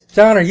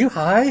John, are you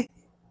high?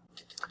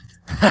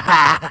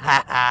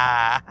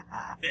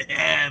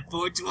 Yeah,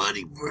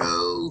 420,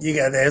 bro. You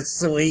got that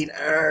sweet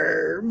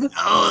herb.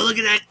 Oh, look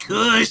at that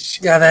kush.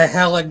 Got that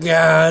hella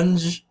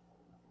ganj.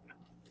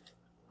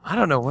 I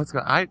don't know what's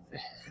going on.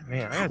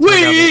 Man, I gotta turn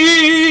down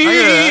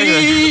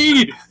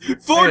Wee!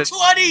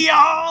 420,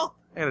 y'all.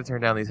 I gotta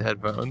turn down these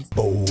headphones.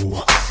 Bow,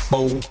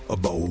 bow, a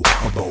bow, a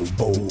bow, bow,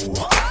 bow, a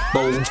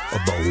bow, a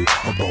bow,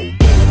 bow, a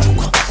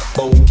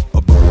bow,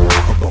 a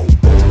bow,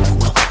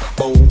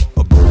 bow, a bow,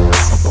 a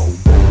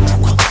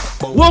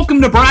bow.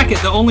 Welcome to Bracket,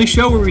 the only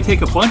show where we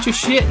take a bunch of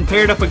shit and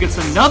pair it up against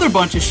another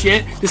bunch of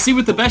shit to see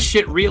what the best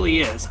shit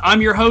really is.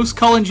 I'm your host,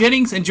 Cullen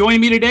Jennings, and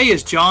joining me today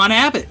is John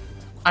Abbott.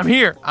 I'm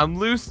here. I'm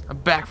loose. I'm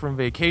back from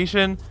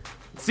vacation.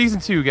 Season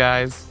 2,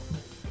 guys.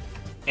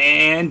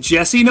 And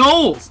Jesse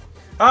Knowles.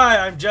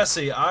 Hi, I'm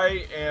Jesse.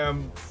 I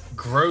am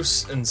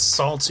gross and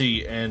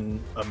salty and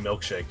a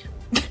milkshake.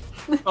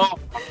 Oh.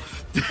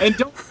 And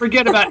don't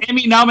forget about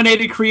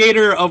Emmy-nominated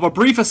creator of A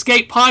Brief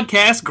Escape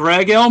podcast,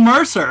 Greg L.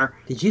 Mercer.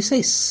 Did you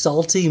say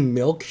salty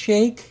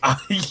milkshake?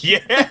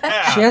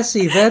 Yeah!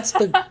 Jesse, that's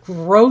the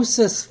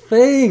grossest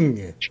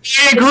thing.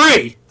 I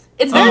agree.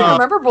 It's very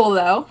memorable,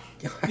 though.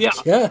 Yeah.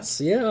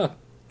 Yes, yeah.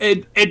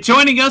 And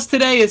joining us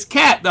today is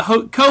Kat, the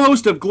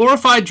co-host of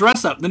Glorified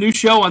Dress Up, the new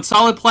show on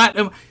Solid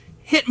Platinum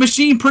Hit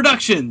Machine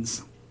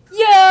Productions.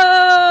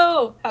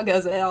 Yo! How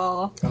goes it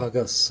all? Oh, it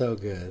goes so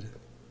good.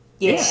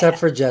 Yeah. Except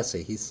for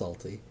Jesse, he's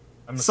salty.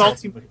 I'm a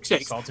Salty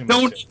milkshake. Salty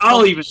Don't. milkshake.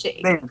 I'll even.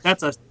 Shake. Man,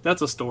 that's a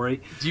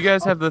story. Do you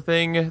guys have the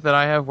thing that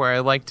I have where I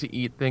like to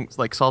eat things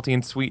like salty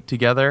and sweet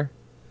together?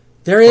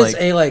 There is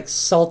Like- a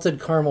salted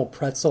caramel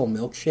pretzel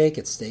milkshake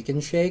at Steak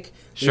and Shake. It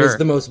Sure. is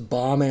the most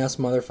bomb-ass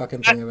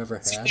motherfucking thing I've ever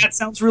had. That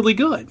sounds really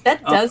good.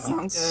 That does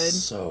sound good.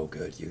 So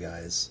good, you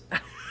guys.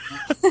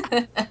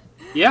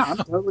 Yeah, I'm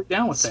totally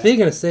down with that.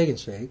 Speaking of Steak and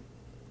Shake,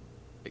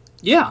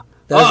 Yeah.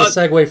 that was a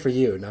segue for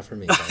you, not for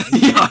me.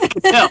 Yeah, I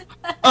can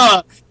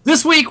tell.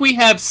 This week we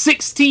have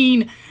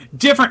 16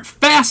 different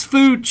fast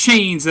food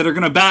chains that are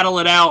going to battle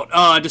it out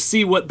to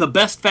see what the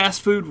best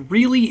fast food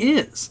really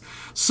is.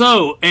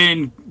 So,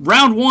 in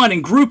round one,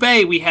 in Group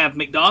A, we have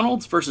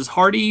McDonald's versus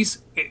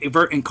Hardee's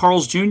and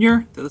Carl's Jr.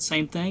 They're the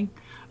same thing.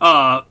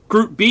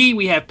 Group B,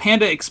 we have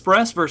Panda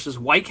Express versus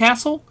White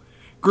Castle.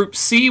 Group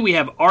C, we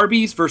have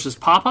Arby's versus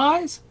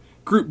Popeyes.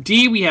 Group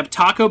D, we have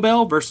Taco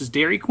Bell versus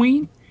Dairy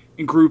Queen.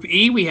 In Group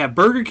E, we have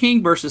Burger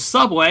King versus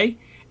Subway.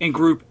 In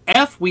Group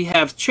F, we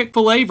have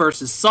Chick-fil-A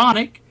versus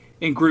Sonic.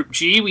 In Group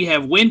G, we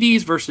have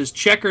Wendy's versus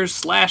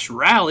Checkers /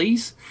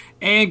 Rallies.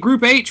 And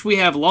Group H, we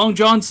have Long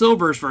John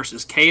Silver's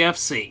versus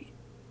KFC.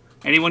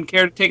 Anyone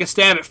care to take a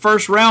stab at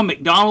first round,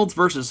 McDonald's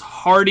versus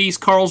Hardee's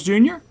Carl's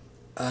Jr.?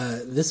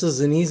 This is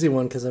an easy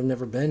one because I've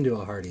never been to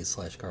a Hardee's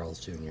 / Carl's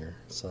Jr.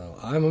 So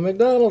I'm a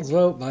McDonald's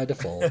vote by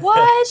default.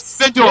 What?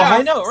 Been to a Yeah,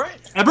 I know, right?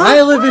 Ever?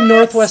 I live in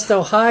Northwest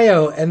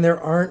Ohio, and there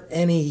aren't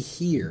any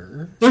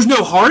here. There's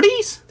no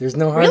Hardee's? There's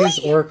no Hardee's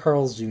Really? or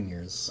Carl's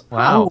Jr.'s.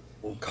 Wow.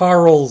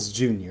 Carl's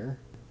Jr.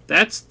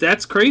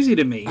 That's crazy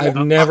to me. I've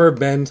never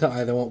been to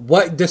either one.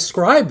 What?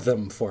 Describe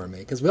them for me,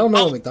 because we all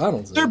know what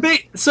McDonald's is. They're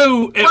big.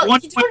 So at Well, one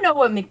you point, don't know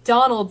what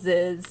McDonald's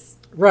is.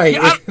 Right.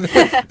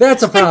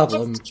 That's a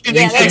problem. Yeah, You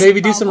should that's maybe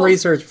a do some problem.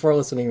 research before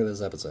listening to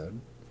this episode.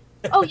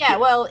 Oh, yeah,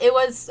 well, it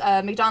was,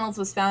 McDonald's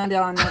was founded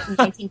in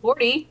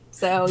 1940,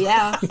 so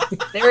yeah,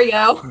 there we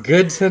go.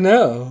 Good to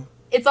know.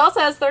 It also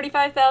has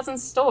 35,000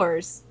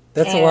 stores.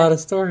 That's a And lot of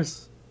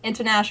stores.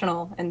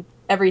 international and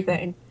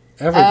everything.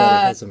 Everybody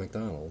has a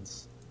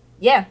McDonald's.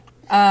 Yeah.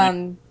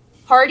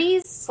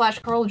 Hardee's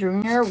 / Carl Jr.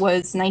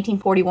 was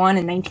 1941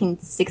 and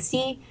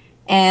 1960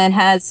 and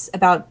has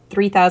about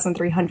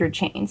 3,300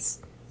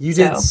 chains. You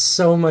did So-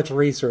 so much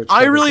research.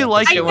 I for this really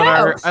like episode. it when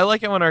know. I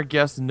like it when our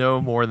guests know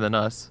more than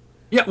us.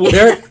 yeah, well,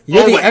 You're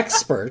the wait.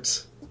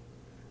 expert.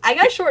 I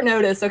got short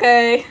notice,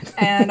 okay?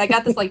 And I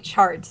got this,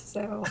 chart,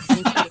 so...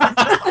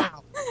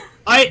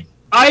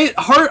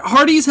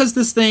 Hardee's has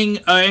this thing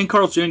in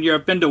Carl's Jr.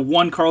 I've been to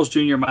one Carl's Jr.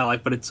 in my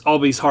life, but it's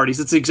always Hardee's.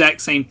 It's the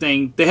exact same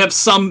thing. They have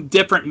some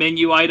different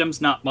menu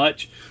items, not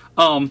much.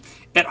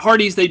 At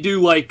Hardee's, they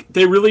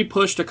really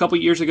pushed a couple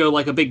years ago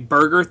a big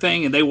burger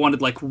thing, and they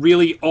wanted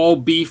really all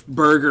beef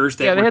burgers.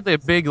 That Yeah, they were, had the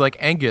big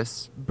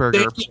Angus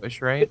burger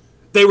push, right?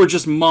 they were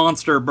just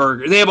monster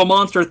burgers. They have a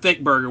monster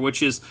thick burger,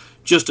 which is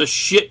just a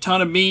shit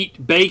ton of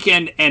meat,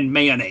 bacon, and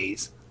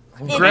mayonnaise.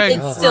 Greg,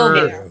 it's still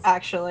for- there,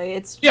 actually.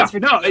 It's Yeah,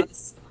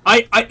 ridiculous.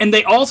 And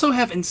they also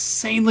have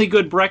insanely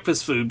good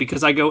breakfast food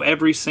because I go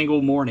every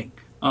single morning.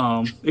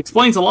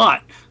 Explains a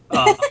lot.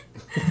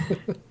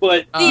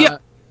 But yeah,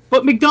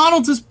 but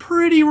McDonald's is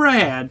pretty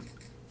rad.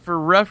 For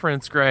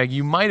reference, Greg,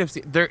 you might have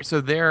seen their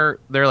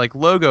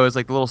logo is the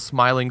little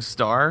smiling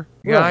star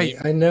guy. Right,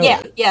 I know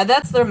Yeah, it. yeah,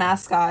 that's their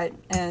mascot.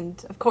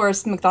 And, of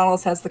course,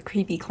 McDonald's has the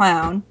creepy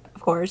clown,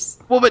 of course.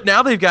 Well, but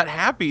now they've got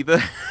Happy. That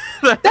is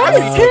Oh,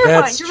 terrifying.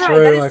 that's You're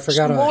true. right. That I is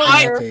forgot about more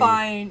Happy.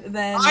 terrifying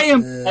than... I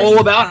am all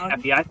about Clown.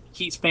 Happy. I think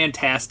he's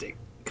fantastic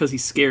because he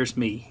scares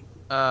me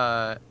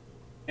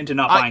into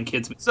not I- buying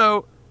kids.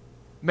 So,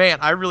 man,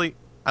 I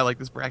like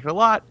this bracket a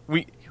lot.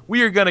 We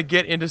we are gonna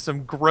get into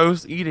some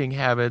gross eating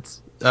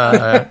habits.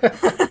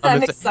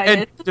 I'm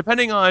excited. And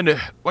depending on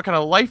what kind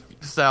of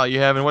lifestyle you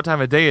have and what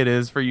time of day it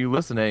is for you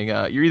listening,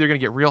 you're either gonna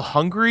get real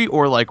hungry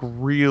or like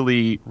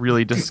really,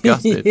 really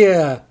disgusted.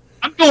 Yeah.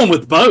 I'm going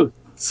with both.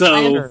 So I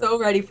am so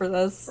ready for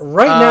this.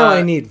 Right now,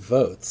 I need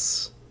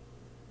votes.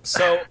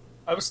 So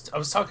I was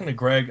talking to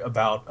Greg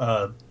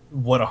about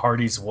what a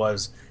Hardee's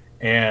was,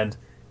 and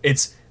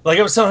it's like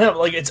I was telling him,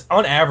 like it's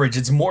on average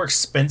it's more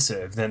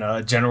expensive than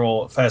a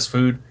general fast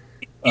food.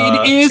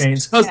 it is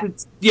chains.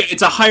 because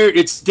it's a higher.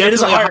 It's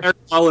definitely a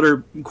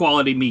higher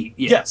quality meat.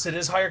 Yeah. Yes, it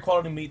is higher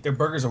quality meat. Their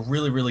burgers are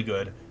really, really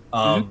good.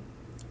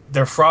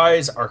 Their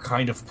fries are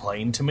kind of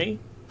plain to me.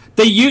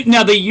 They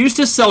used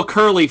to sell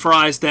curly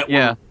fries that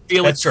were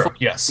really That's true.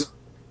 Yes,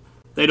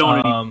 they don't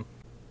anymore.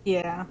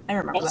 Yeah, I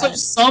remember Also,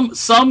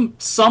 that.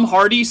 some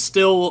Hardee's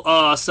still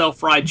sell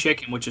fried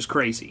chicken, which is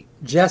crazy.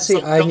 Jesse,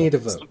 Some I don't, need a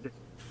some vote. do.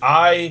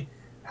 I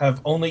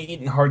have only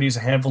eaten Hardee's a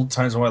handful of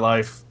times in my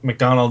life.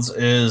 McDonald's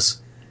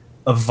is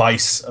a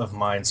vice of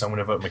mine, so I'm going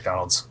to vote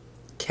McDonald's.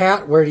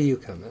 Kat, where do you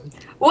come in?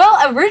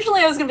 Well,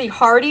 originally I was going to be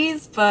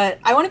Hardee's, but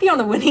I want to be on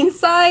the winning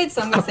side,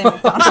 so I'm going to say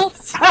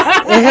McDonald's.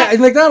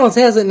 McDonald's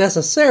hasn't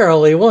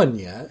necessarily won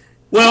yet.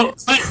 Well,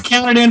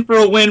 count it in for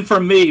a win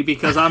from me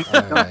because I'm.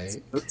 All right.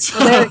 Well,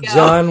 there we go.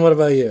 John, what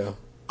about you?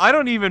 I'm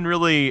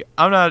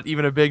not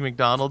even a big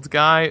McDonald's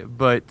guy,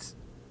 but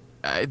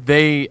I'm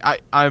gonna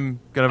I vote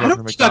for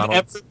don't think I've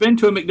McDonald's. ever been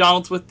to a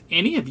McDonald's with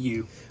any of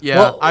you. Yeah,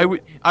 Well-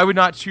 I would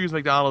not choose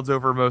McDonald's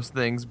over most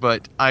things,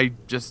 but I'm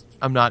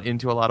not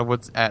into a lot of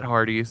what's at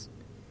Hardee's.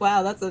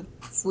 Wow, that's a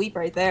sweep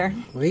right there.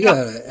 We got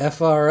a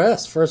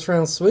FRS, first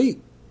round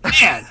sweep.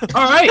 Man,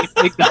 all right,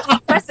 McDonald's.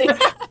 Impressive.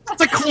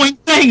 That's a coin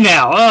thing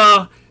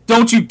now.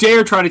 Don't you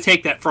dare try to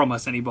take that from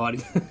us, anybody.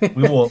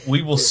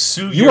 We will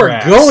sue You your are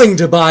ass. going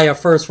to buy a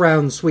first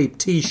round sweep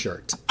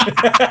t-shirt.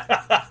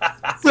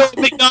 So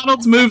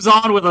McDonald's moves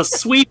on with a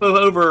sweep of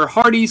over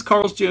Hardee's,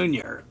 Carl's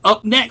Jr.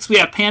 Up next, we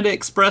have Panda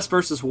Express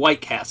versus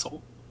White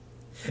Castle.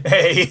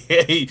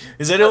 Hey,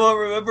 does anyone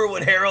remember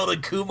when Harold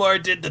and Kumar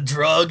did the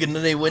drug and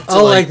then they went to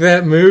Oh, like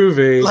that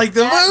movie. like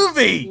the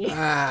movie?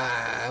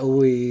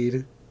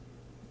 Weed.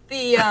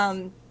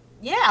 The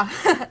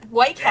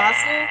White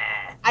Castle.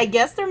 I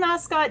guess their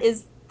mascot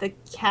is the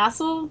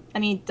castle. I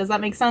mean, does that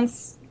make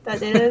sense?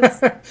 That it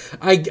is.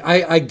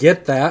 I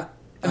get that.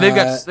 And they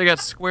got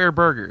square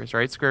burgers,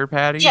 right? Square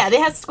patties. Yeah, they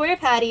have square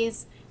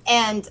patties,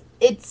 and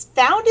it's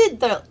founded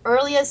the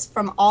earliest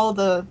from all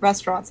the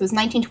restaurants. It was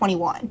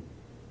 1921.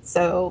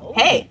 So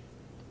hey,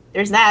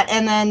 there's that.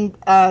 And then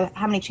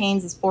how many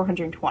chains is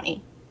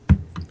 420?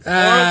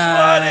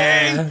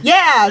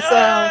 Yeah.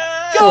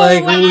 So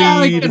like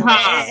away. weed.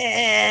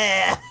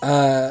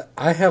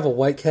 I have a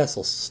White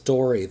Castle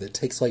story that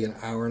takes like an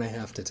hour and a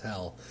half to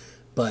tell.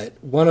 But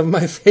one of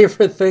my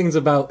favorite things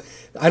about...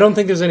 I don't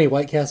think there's any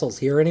White Castles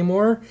here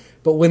anymore,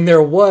 but when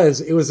there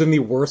was, it was in the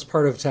worst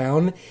part of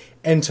town,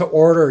 and to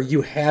order,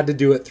 you had to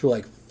do it through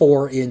like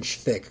 4-inch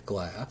thick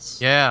glass.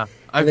 Yeah,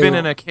 I've They been were-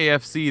 in a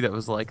KFC that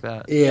was like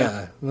that.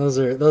 Yeah, those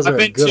are I've a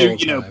been good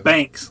to, old time.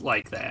 banks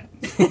like that.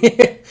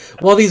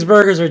 Well, these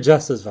burgers are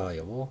just as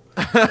valuable.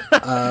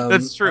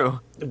 That's true.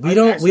 We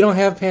don't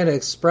have Panda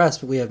Express,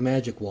 but we have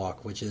Magic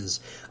Walk, which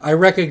is, I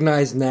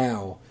recognize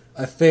now,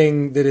 a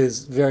thing that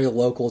is very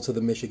local to the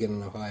Michigan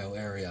and Ohio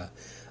area.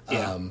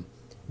 Yeah.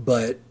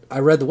 But I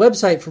read the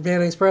website for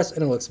Panda Express,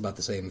 and it looks about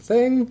the same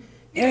thing.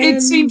 And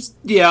It seems,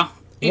 yeah.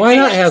 why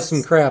not It- have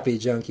some crappy,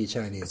 junky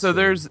Chinese So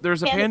food?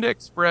 there's a Panda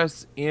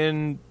Express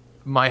in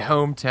my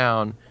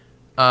hometown,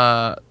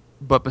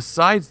 but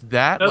besides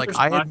that, No, like there's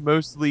I not. had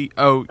mostly.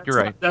 Oh, That's you're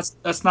not- right.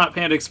 That's not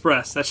Panda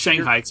Express. That's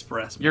Shanghai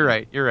Express. You're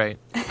right. You're right.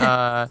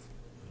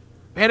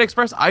 Panda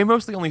Express, I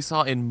mostly only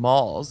saw in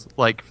malls,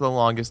 like for the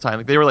longest time.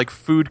 Like they were like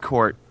food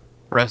court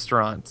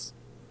restaurants.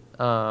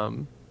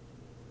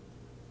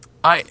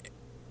 I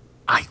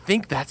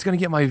think that's gonna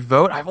get my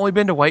vote. I've only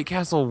been to White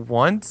Castle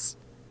once,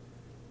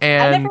 I've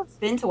and never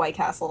been to White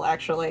Castle,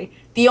 actually.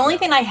 The only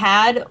thing I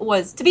had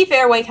was, to be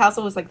fair, White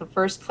Castle was like the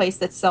first place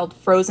that sold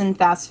frozen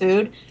fast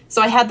food.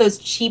 So I had those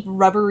cheap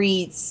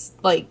rubbery,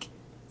 like,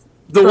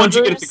 The ones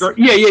you get at the burgers?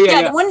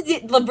 yeah. the ones,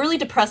 the really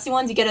depressing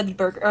ones you get at the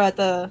burger or at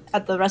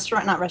the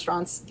restaurant, not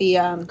restaurants,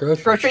 the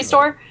grocery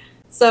store.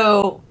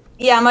 So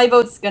yeah, my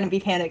vote's gonna be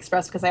Panda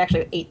Express because I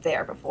actually ate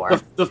there before.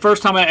 The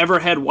first time I ever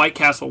had White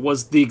Castle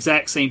was the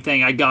exact same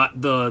thing. I got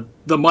the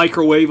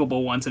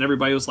microwavable ones, and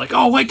everybody was like,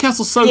 "Oh, White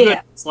Castle's so Yeah. good."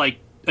 It's like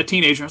a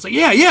teenager. I was like,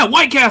 "Yeah,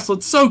 White Castle,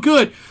 it's so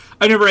good."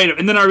 I never ate it,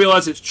 and then I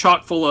realized it's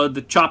chock full of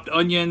the chopped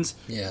onions.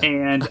 Yeah.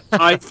 And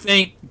I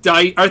think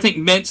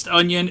minced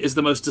onion is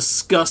the most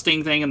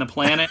disgusting thing on the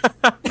planet.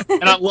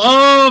 And I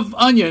love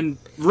onion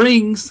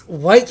rings.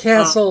 White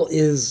Castle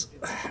is...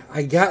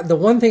 I got... The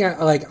one thing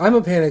I... Like, I'm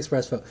a Panda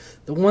Express vote.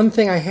 The one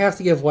thing I have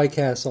to give White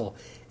Castle,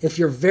 if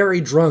you're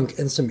very drunk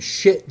and some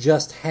shit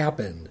just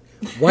happened,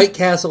 White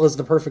Castle is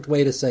the perfect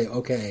way to say,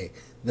 okay,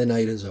 the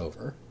night is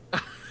over.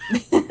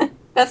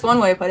 That's one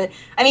way to put it.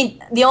 I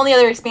mean, the only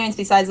other experience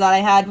besides that I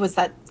had was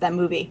that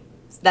movie.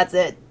 That's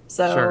it.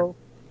 So Sure.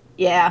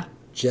 yeah,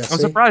 Jesse, I'm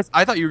surprised.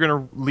 I thought you were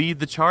going to lead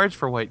the charge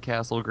for White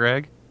Castle,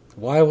 Greg.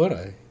 why would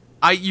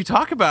I? You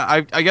talk about.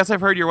 I guess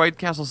I've heard your White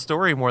Castle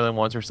story more than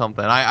once or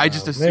something. I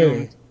just Maybe.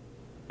 assumed.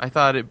 I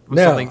thought it was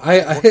No, something.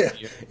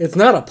 it's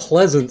not a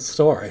pleasant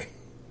story.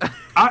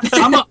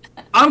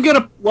 I'm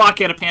gonna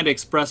lock in a Panda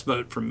Express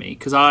vote from me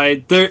because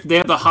they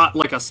have the hot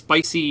like a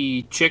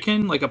spicy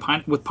chicken like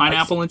with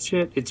pineapple and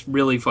shit. It's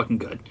really fucking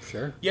good.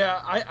 Sure.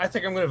 Yeah, I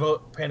think I'm going to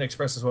vote Panda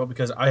Express as well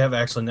because I have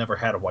actually never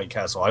had a White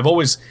Castle. I've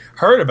always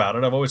heard about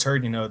it. I've always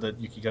heard, that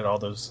you could get all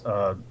those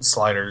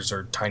sliders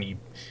or tiny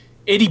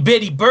itty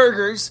bitty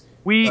burgers.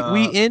 We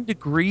into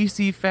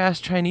greasy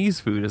fast Chinese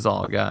food is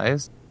all,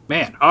 guys.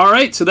 Man, all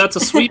right, so that's a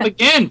sweep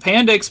again.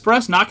 Panda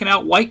Express knocking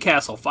out White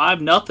Castle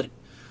 5-0.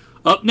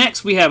 Up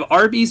next, we have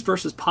Arby's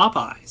versus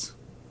Popeyes.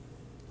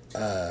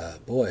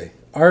 Boy.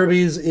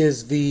 Arby's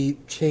is the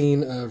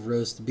chain of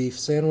roast beef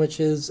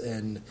sandwiches,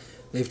 and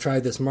they've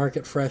tried this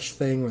Market Fresh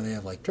thing where they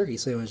have like turkey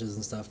sandwiches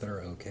and stuff that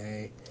are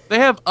okay. They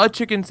have a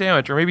chicken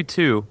sandwich, or maybe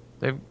two.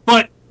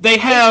 But they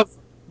have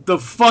the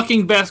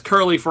fucking best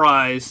curly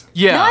fries.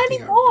 Yeah. Not They are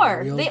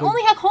anymore. real They good.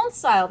 only have home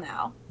style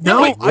now.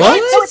 No, Wait, what? No,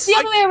 it's the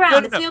other way around. no,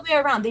 It's no. the other way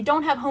around. They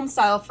don't have home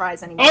style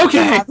fries anymore. Okay.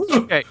 They have-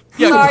 Okay.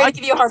 Yeah, Sorry I to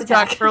give you a heart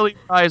got attack. curly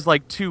fries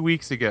like 2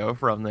 weeks ago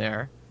from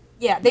there.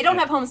 Yeah, they don't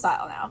have home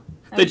style now.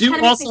 They Which do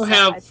kinda makes me also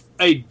sad. have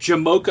a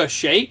Jamocha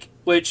shake,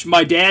 which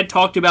my dad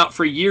talked about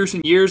for years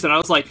and years, and I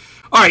was like,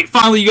 all right,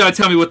 finally you gotta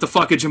tell me what the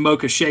fuck a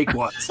Jamocha shake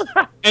was.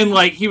 And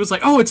like he was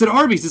like, oh, it's at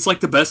Arby's. It's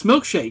like the best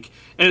milkshake.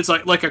 And it's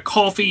like a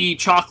coffee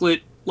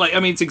chocolate,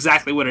 it's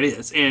exactly what it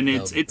is. And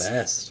it's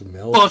best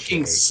milk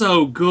fucking shake.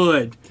 so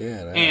good.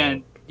 Get out.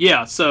 And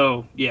yeah.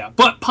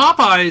 But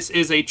Popeyes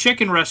is a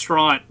chicken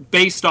restaurant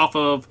based off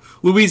of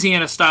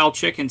Louisiana style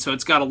chicken, so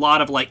it's got a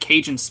lot of like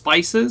Cajun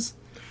spices.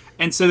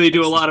 And so they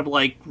do a lot of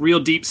like real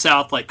deep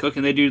south like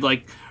cooking. They do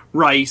like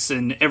rice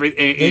and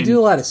everything. They do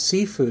a lot of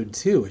seafood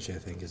too, which I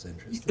think is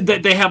interesting.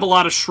 They have a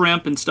lot of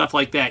shrimp and stuff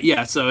like that.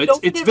 Yeah, so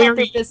Don't it's forget about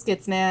very. their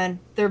biscuits, man.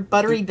 Their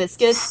buttery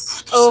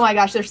biscuits. Oh my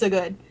gosh, they're so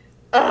good.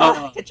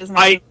 It just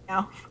makes me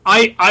now.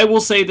 I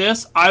will say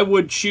this: I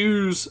would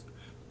choose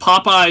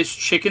Popeyes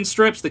chicken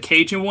strips, the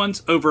Cajun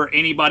ones, over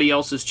anybody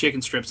else's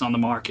chicken strips on the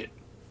market.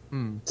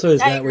 So is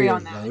I that where agree your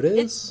on that. vote is?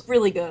 It's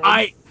really good.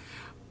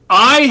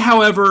 I,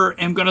 however,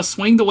 am going to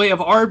swing the way of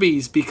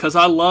Arby's because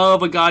I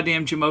love a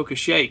goddamn Jamocha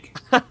shake.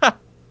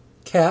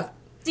 Cat.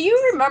 Do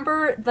you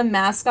remember the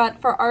mascot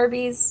for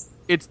Arby's?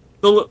 It's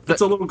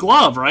It's a little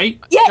glove, right?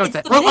 Yeah, No, it's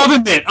that- the Well,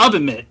 mitt.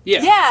 oven mitt.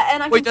 Yeah. Yeah,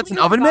 and I wait, that's an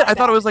completely oven mitt? forgot I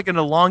thought it about was like an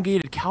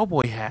elongated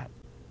cowboy hat.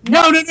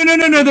 No.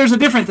 There's a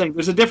different thing.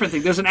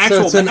 There's an actual.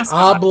 So it's an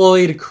mascot.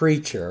 obloid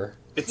creature.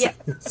 Yeah.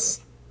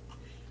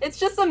 It's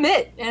just a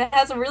mitt, and it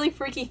has a really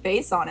freaky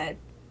face on it.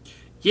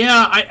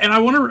 Yeah, I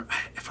wonder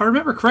if I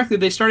remember correctly,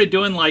 they started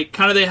doing like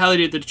kind of how they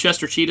did the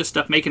Chester Cheetah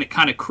stuff, making it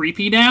kind of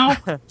creepy now.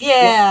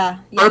 Yeah,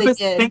 they I did.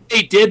 think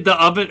they did the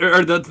oven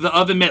or the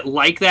oven mitt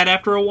like that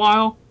after a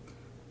while,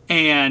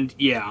 and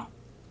yeah.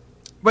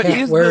 But Cat,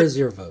 is where the- is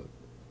your vote?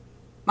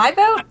 My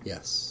vote?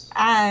 Yes.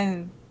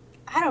 I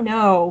don't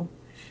know,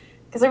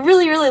 because I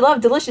really, really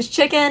love delicious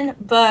chicken,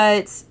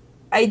 but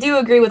I do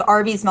agree with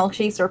Arby's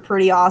milkshakes are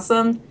pretty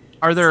awesome.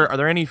 Are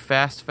there any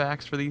fast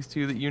facts for these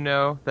two that you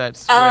know that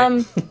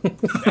sway?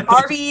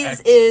 Arby's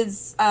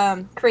is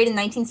created in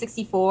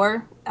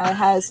 1964.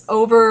 Has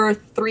over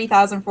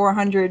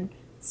 3,400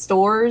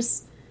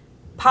 stores.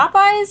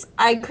 Popeyes,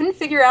 I couldn't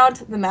figure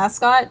out the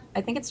mascot.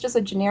 I think it's just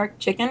a generic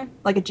chicken,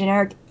 like a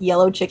generic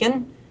yellow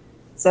chicken.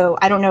 So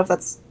I don't know if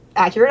that's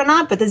accurate or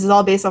not, but this is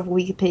all based off of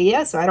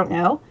Wikipedia, so I don't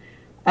know.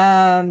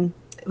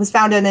 It was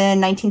founded in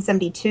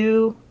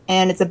 1972,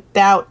 and it's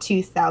about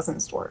 2,000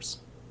 stores.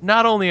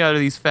 Not only are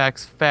these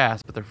facts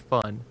fast, but they're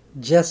fun.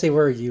 Jesse,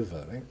 where are you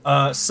voting?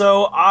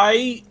 So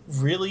I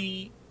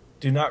really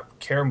do not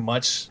care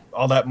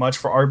all that much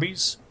for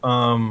Arby's.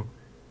 I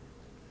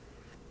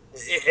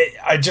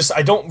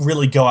don't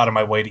really go out of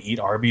my way to eat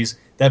Arby's.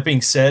 That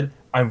being said,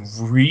 I'm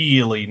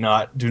really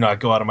do not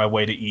go out of my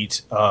way to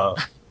eat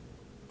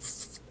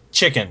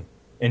chicken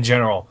in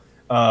general.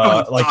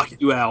 I'm gonna knock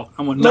you out.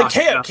 I'm gonna Like knock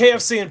you out.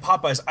 KFC and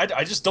Popeyes,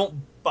 I just don't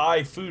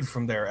buy food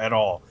from there at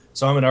all.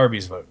 So I'm an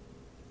Arby's vote.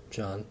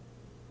 John.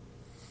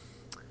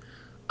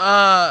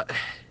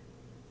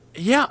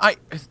 Yeah,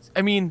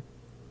 I mean,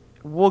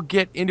 we'll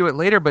get into it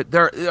later, but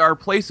there are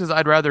places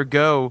I'd rather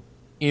go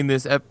in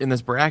this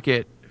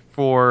bracket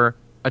for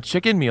a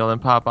chicken meal than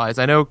Popeyes.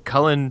 I know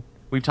Cullen,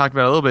 we've talked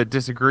about it a little bit,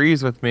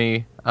 disagrees with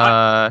me.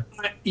 I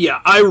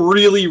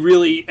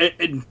really,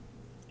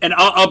 and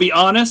I'll be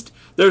honest.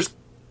 There's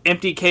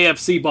empty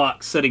KFC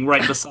box sitting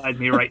right beside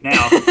me right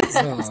now.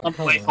 I'm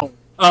way home.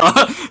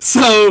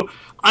 So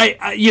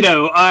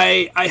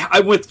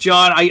I'm with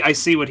John. I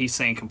see what he's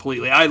saying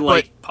completely. I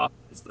like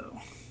Popeyes though.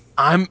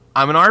 I'm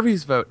an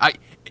Arby's vote.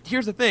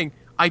 Here's the thing.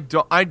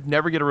 I'd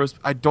never get a roast.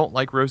 I don't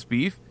like roast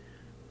beef,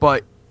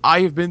 but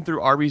I have been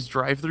through Arby's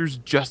drive-thrus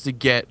just to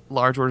get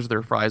large orders of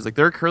their fries. Like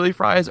their curly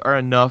fries are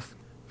enough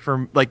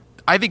for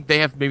I think they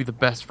have maybe the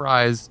best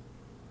fries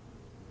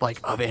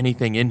of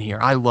anything in here.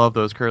 I love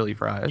those curly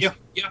fries. Yeah,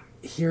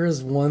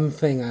 Here's one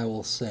thing I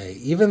will say.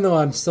 Even though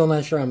I'm still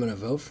not sure I'm going to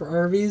vote for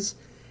Arby's,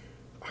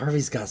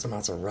 Arby's got some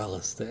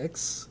mozzarella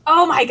sticks.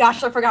 Oh my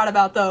gosh, I forgot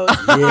about those.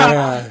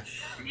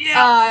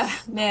 Yeah.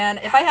 Man,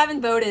 if I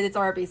haven't voted, it's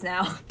Arby's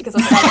now because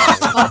of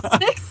mozzarella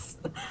sticks.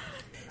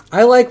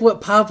 I like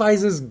what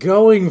Popeyes is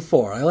going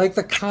for. I like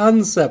the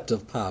concept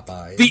of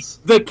Popeyes.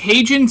 The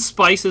Cajun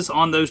spices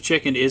on those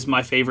chicken is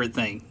my favorite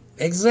thing.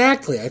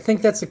 Exactly. I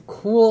think that's a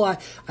cool...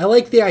 I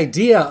like the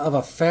idea of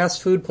a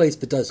fast food place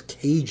that does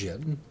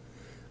Cajun.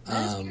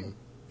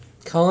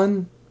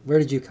 Colin, where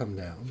did you come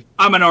down?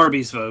 I'm an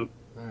Arby's vote.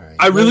 All right.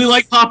 I really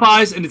like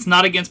Popeyes, and it's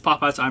not against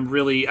Popeyes.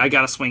 I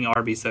gotta swing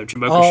Arby's though.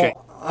 Jimboka Shake.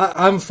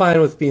 I'm fine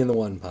with being the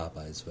one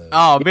Popeyes vote.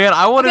 Oh man,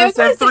 I wanted to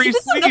send 3 Is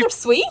this another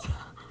sweep. sweep?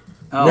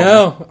 Oh.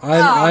 No,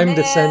 I'm man.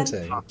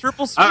 dissenting.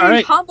 Triple sweep. All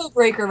right. Combo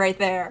breaker right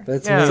there.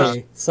 That's Yeah.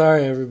 me.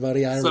 Sorry,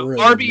 everybody. I So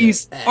ruined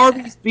Arby's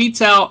it.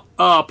 beats out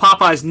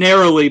Popeyes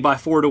narrowly by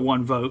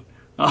 4-1 vote.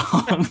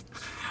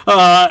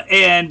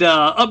 And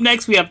up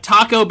next we have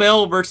Taco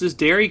Bell versus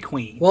Dairy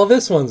Queen. Well,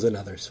 this one's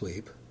another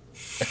sweep.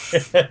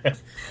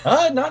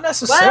 Not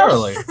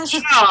necessarily.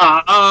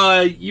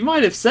 You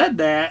might have said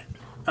that.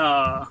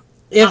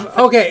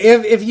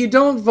 If you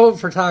don't vote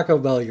for Taco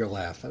Bell, you're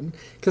laughing.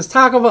 Because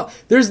Taco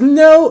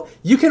Bell,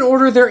 you can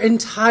order their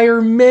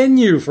entire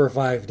menu for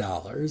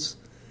 $5.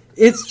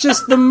 It's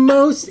just the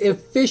most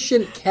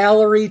efficient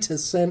calorie to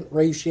cent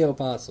ratio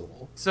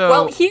possible. So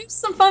Well, here's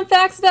some fun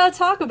facts about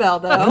Taco Bell,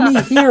 though. Let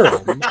me hear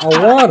them. I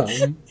want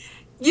them.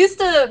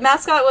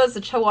 Mascot was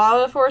a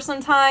Chihuahua for some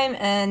time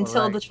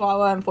until Right. the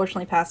Chihuahua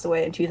unfortunately passed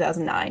away in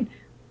 2009.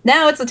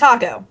 Now it's a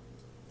taco.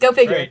 Go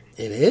figure. Right.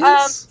 It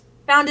is?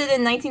 Founded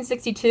in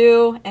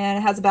 1962, and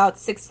it has about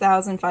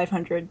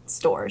 6,500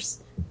 stores.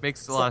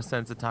 makes a lot of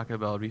sense that Taco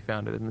Bell would be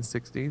founded in the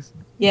 60s.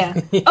 Yeah.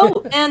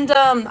 Oh, and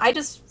I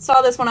just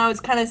saw this when I was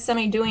kind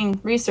of doing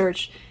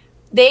research.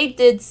 They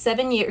did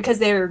 7 years, because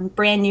they're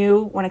brand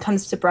new when it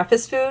comes to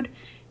breakfast food.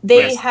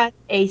 They Yes. had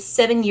a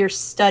 7-year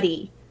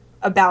study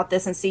about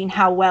this and seeing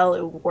how well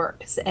it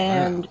works.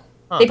 And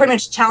Wow. they pretty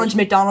much challenged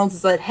McDonald's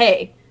and said,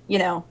 hey,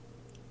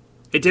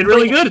 It did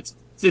really good. It's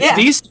Yeah.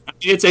 decent.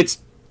 It's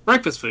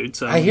breakfast food.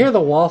 So I hear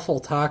the waffle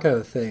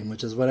taco thing,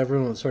 which is what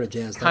everyone was sort of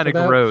jazzed up Kind of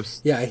about.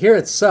 gross. Yeah, I hear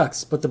it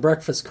sucks, but the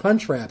breakfast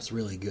crunch wrap's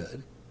really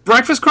good.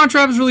 breakfast crunch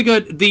wrap is really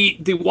good.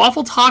 The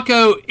waffle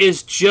taco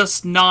is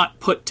just not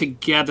put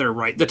together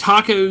right. The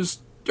tacos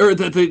or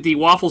the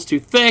waffle's too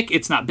thick.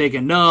 It's not big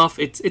enough.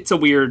 It's a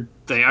weird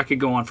thing. I could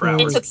go on for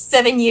It hours. took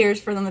 7 years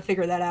for them to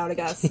figure that out, I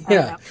guess. I don't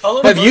Yeah.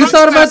 know. Have you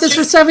thought about this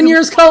for 7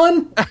 years,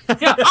 Cullen?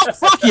 Yeah, oh,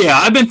 fuck yeah!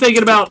 I've been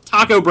thinking about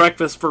taco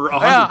breakfast for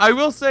 100. Yeah, I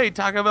will say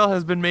Taco Bell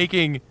has been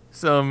making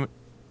some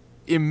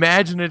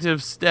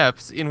imaginative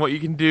steps in what you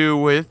can do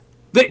with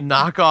They-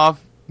 knockoff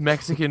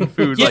Mexican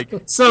food. Yeah, Like,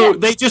 so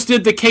they just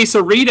did the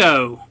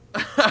quesarito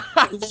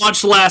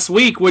launched last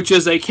week, which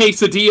is a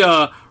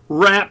quesadilla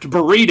wrapped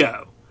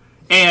burrito,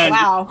 and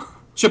Wow.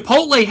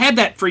 Chipotle had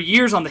that for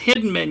years on the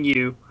hidden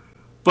menu,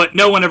 but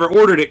no one ever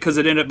ordered it because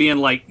it ended up being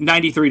like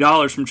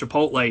 $93 from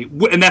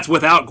Chipotle, and that's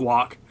without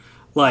guac.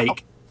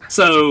 Like,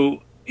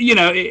 so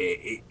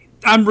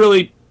I'm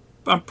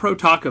pro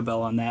Taco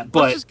Bell on that, let's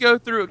but just go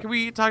through. Can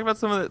we talk about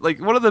some of the, like,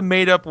 what are the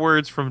made up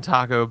words from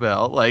Taco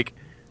Bell? Like,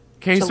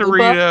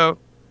 quesarito,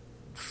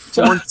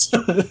 fourth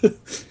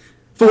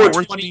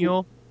 420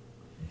 meal.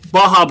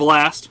 Baja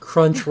Blast.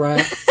 Crunch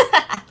wrap.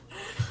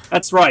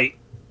 That's right.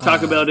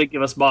 Taco Bell did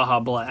give us Baja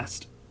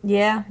Blast.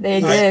 Yeah,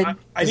 they did.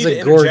 I Is need to a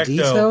interject though.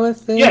 gordito a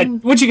thing? Yeah,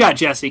 what you got,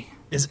 Jesse?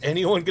 Is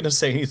anyone going to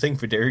say anything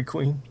for Dairy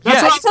Queen? That's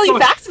I what can tell you I'm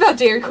facts about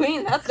Dairy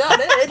Queen. That's not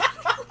it. Give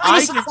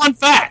us some fun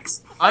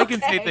facts. I can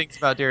say Okay. things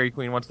about Dairy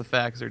Queen once the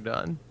facts are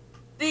done.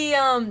 The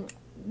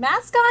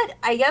mascot,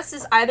 I guess,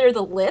 is either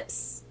the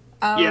lips.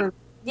 Yeah.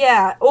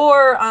 Yeah,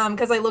 or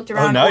because I looked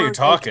around. Oh, now or, you're like,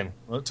 talking.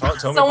 Well, tell me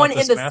Someone about in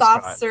this the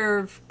mascot. soft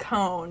serve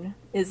cone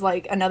is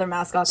like another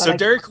mascot. That So I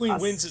Dairy came Queen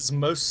across. wins its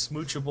most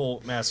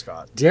smoochable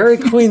mascot. Dairy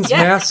Queen's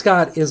Yeah.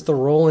 mascot is the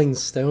Rolling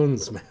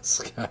Stones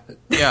mascot.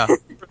 Yeah.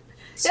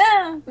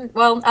 Yeah.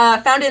 Well,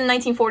 founded in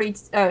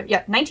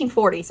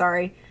 1940.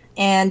 Sorry,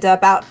 and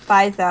about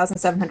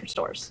 5,700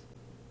 stores.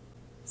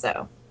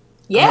 So,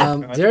 yeah.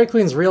 Dairy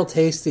Queen's real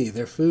tasty.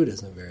 Their food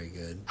isn't very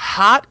good.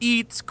 Hot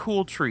Eats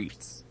Cool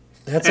Treats.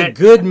 That's a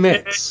good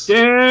mix.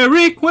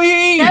 Dairy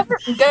Queen. Not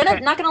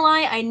gonna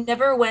lie, I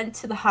never went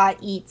to the Hot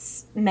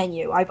Eats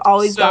menu. I've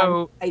always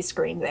gotten ice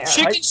cream there.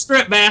 Chicken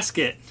strip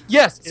basket.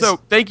 Yes. So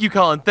thank you,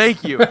 Colin.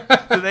 Thank you.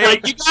 So they,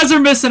 Like, you guys are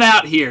missing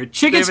out here.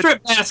 Chicken David,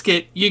 strip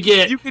basket. You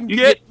get. you can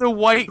get the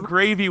white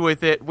gravy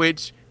with it,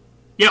 which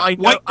Yeah, I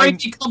know- white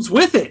gravy comes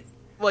with it.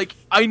 like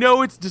I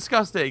know it's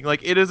disgusting. Like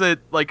it is a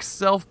like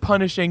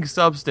self-punishing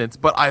substance,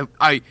 but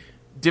I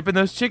dip in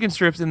those chicken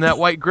strips in that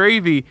white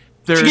gravy.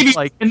 They give There's you,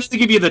 like and then they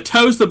give you the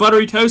toast, the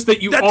buttery toast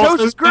that you that also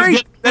toast is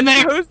great. get in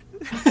there, Toast-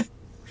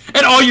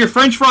 and all your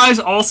French fries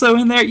also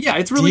in there. Yeah,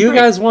 it's Do really you great.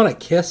 guys want to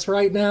kiss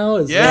right now?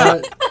 Is Yeah.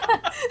 that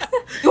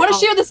You want to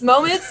share this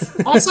moment?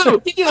 Also,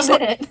 Give you a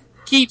minute.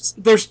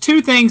 there's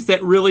two things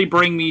that really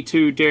bring me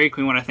to Dairy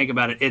Queen when I think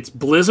about it. It's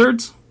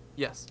blizzards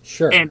yes.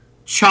 sure? and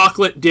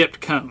chocolate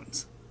dipped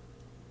cones.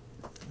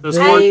 Those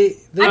They-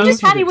 ones- they I'm do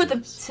just some happy good with the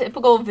things.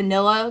 typical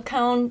vanilla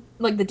cone,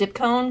 like the dip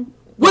cone.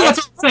 well, that's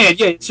what I'm saying.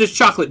 Yeah, it's just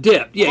chocolate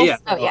dipped. Yeah, yeah.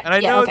 Oh yeah, And I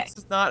yeah, know okay. this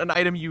is not an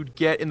item you'd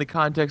get in the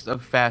context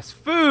of fast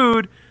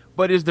food,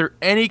 but is there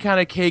any kind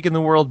of cake in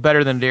the world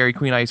better than Dairy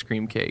Queen ice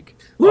cream cake?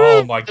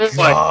 Oh my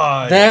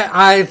god! That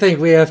I think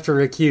we have to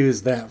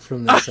recuse that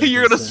from this.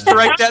 You're gonna episode.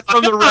 strike that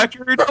from the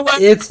record?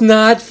 It's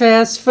not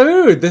fast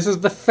food. This is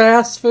the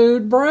fast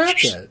food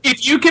bracket.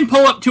 If you can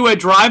pull up to a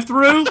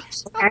drive-through,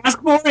 ask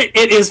for it.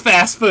 It is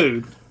fast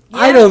food.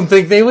 I don't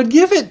think they would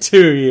give it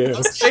to you.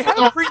 They have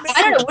a pre-made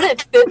I don't know. Would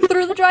it fit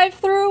through the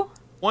drive-through?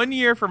 One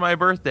year for my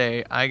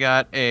birthday, I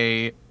got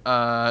a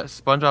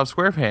SpongeBob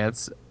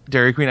SquarePants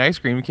Dairy Queen ice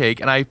cream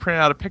cake, and I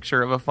printed out a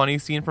picture of a funny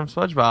scene from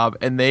SpongeBob,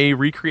 and they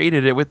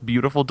recreated it with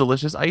beautiful,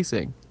 delicious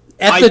icing.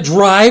 At the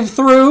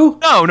drive-through?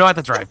 No, at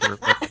the drive-thru.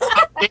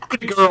 The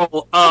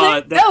girl.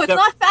 No, it's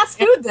not fast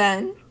food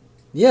then.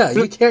 Yeah,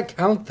 you can't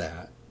count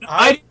that.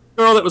 I knew a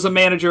girl that was a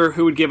manager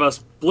who would give us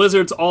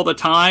blizzards all the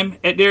time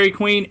at Dairy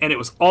Queen, and it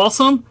was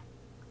awesome.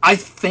 I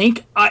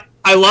think I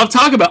love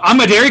Taco Bell. I'm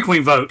a Dairy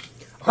Queen vote.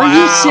 Are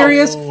you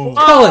serious?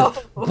 Colin,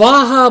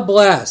 Baja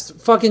Blast,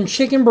 fucking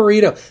chicken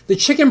burrito. The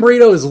chicken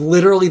burrito is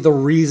literally the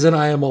reason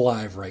I am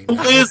alive right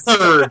now.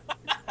 Blizzard.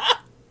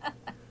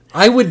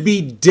 I would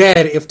be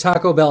dead if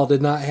Taco Bell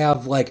did not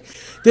have, like,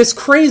 this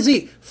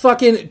crazy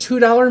fucking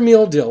 $2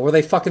 meal deal where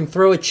they fucking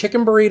throw a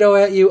chicken burrito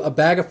at you, a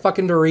bag of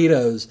fucking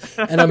Doritos,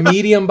 and a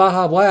medium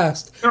Baja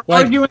Blast.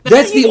 Like, arguing that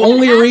that's You the didn't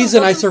only have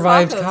reason I those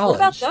survived tacos. college.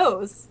 What about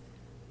those?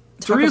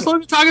 Doritos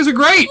Loaded Tacos are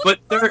great, but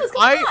they're Those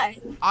are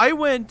good. I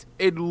went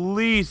at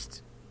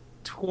least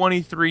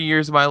 23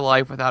 years of my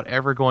life without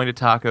ever going to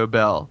Taco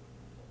Bell.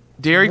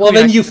 Dairy Well,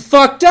 Queen. then you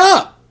fucked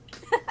up.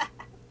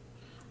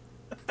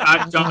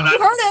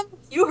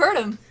 You heard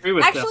him. agree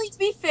with Actually, to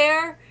be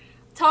fair,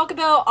 Taco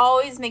Bell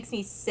always makes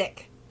me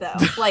sick, though.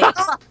 Like,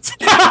 so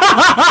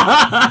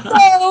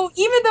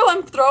even though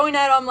I'm throwing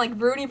at, I'm like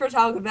rooting for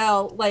Taco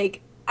Bell.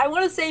 Like, I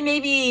want to say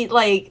maybe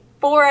like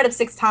 4 out of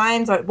 6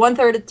 times, or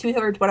 1/3 to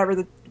 2/3, whatever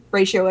the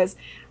ratio is.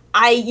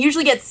 I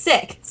usually get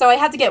sick, so I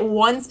have to get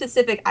one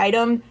specific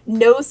item,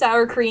 no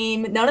sour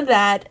cream, none of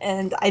that,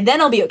 and then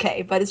I'll be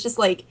okay. But it's just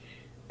like,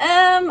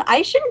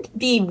 I shouldn't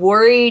be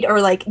worried or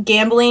like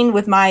gambling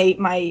with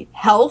my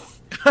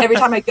health every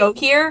time I go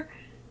here.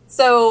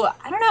 So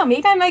I don't know.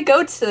 Maybe I might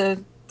go to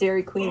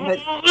Dairy Queen, but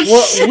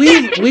Well,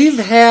 we've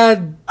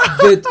had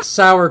the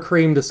sour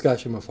cream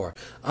discussion before.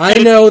 I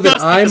know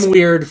that I'm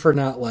weird for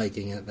not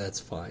liking it.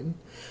 That's fine.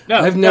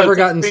 I've never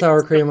gotten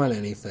sour cream on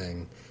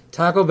anything.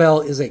 Taco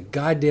Bell is a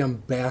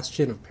goddamn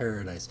bastion of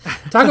paradise.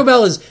 Taco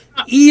Bell is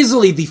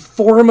easily the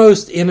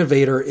foremost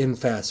innovator in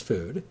fast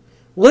food.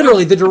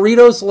 Literally, the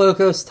Doritos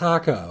Locos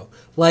Taco.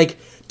 Like,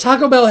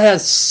 Taco Bell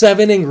has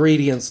 7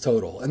 ingredients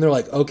total, and they're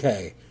like,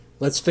 okay,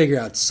 let's figure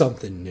out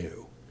something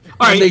new.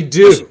 All And right. they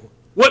do.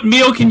 What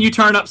meal can you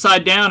turn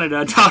upside down at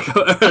a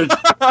taco?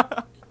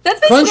 that's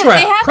basically Crunch it.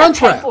 Wrap, They have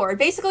Crunch a Wrap. pegboard,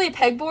 basically a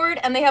pegboard,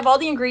 and they have all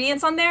the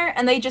ingredients on there,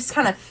 and they just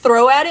kind of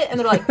throw at it, and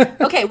they're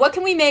like, okay, what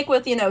can we make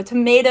with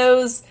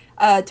tomatoes,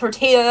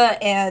 tortilla,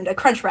 and a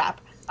Crunch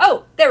Wrap?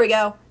 Oh, there we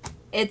go.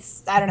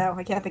 It's I don't know.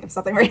 I can't think of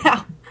something right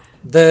now.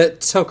 The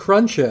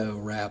Tocruncho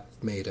Wrap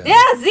Mado.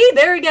 Yeah, see,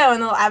 there we go,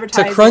 and they'll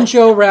advertise. it.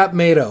 Tocruncho Wrap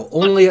Mado,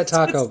 only at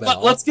Taco Bell.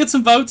 Let's get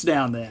some votes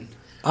down then.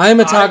 I'm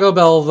a Taco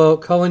Bell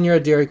vote. Cullen, you're a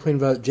Dairy Queen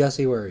vote.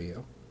 Jesse, where are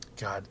you?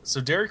 God. So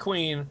Dairy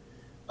Queen,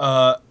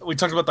 we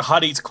talked about the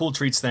hot eats, cool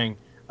treats thing.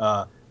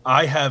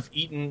 I have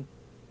eaten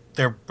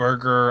their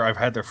burger. I've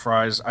had their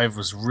fries. I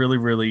was really,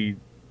 really.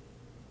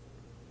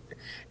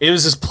 It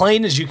was as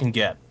plain as you can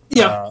get.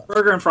 Yeah,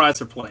 burger and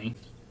fries are plain.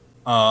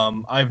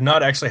 I've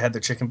not actually had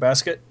their chicken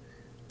basket,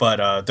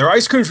 but their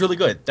ice cream's really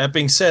good. That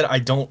being said, I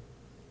don't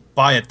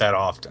buy it that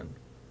often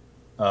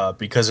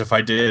because if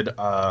I did,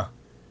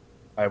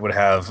 I would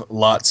have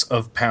lots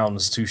of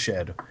pounds to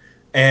shed.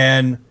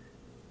 And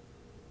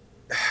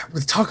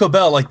with Taco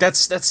Bell, like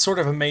that's sort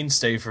of a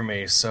mainstay for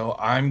me. So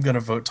I'm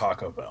gonna vote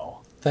Taco Bell.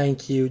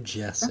 Thank you,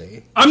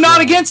 Jesse. I'm not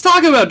against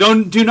Taco Bell.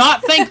 Do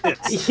not think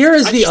this. Here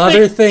is the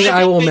other thing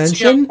I will think it's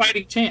got a mention.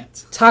 fighting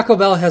chance. Taco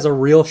Bell has a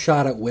real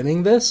shot at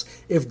winning this.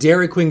 If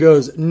Dairy Queen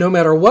goes, no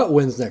matter what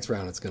wins next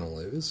round, it's going to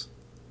lose.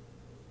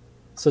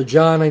 So,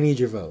 John, I need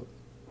your vote.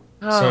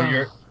 So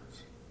you're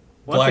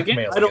Once blackmail.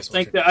 again, I don't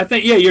think that. I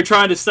think you're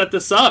trying to set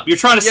this up. You're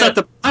trying to set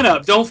the plan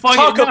up. Don't fucking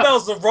Taco up.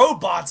 Bell's the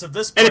robots of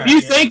this. And if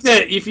you bracket. think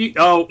that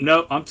oh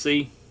no, I'm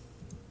C.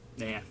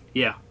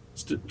 Yeah,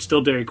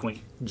 still Dairy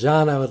Queen.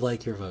 John, I would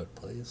like your vote,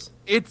 please.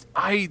 This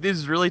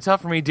is really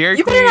tough for me. Dairy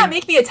You Queen. better not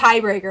make me a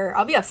tiebreaker.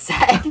 I'll be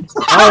upset.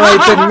 All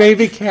right, then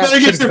maybe Kat Better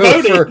get should your go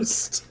vote in.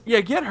 first. Yeah,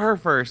 get her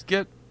first.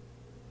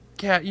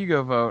 Kat, you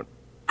go vote.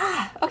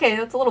 Okay,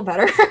 that's a little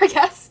better, I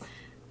guess.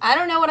 I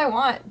don't know what I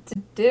want to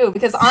do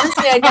because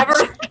honestly,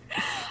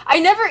 I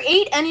never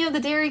ate any of the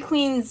Dairy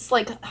Queen's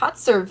like hot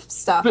serve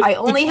stuff. I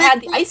only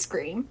had the ice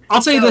cream.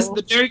 I'll tell you this: So-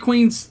 the Dairy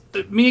Queens.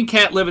 Me and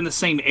Kat live in the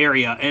same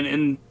area,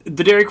 and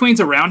the Dairy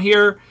Queens around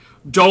here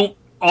don't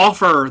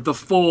offer the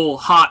full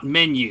hot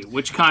menu,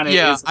 which kind of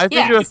Yeah, is. I've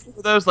been to a few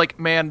of those. Like,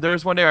 man,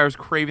 there's one day I was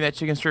craving that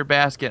chicken strip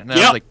basket, and I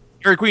Yep. was like,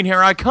 Dairy Queen,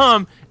 here I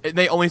come. And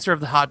they only serve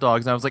the hot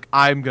dogs, and I was like,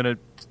 I'm gonna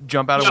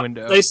jump out a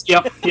window.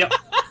 Yep.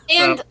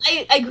 And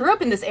I grew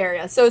up in this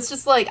area, so it's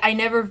just like I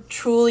never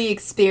truly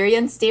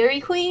experienced Dairy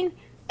Queen.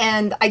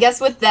 And I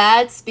guess with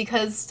that,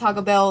 because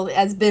Taco Bell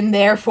has been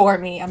there for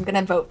me, I'm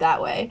gonna vote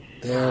that way.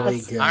 There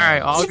we go. All right,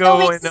 I'll Even go.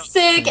 though it's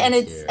sick and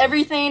Thank it's you.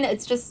 everything,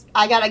 it's just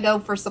I gotta go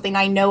for something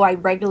I know I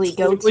regularly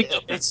go Totally,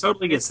 to. it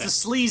totally gets It's the that.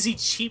 sleazy,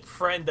 cheap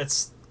friend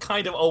that's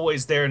kind of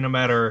always there, no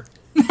matter.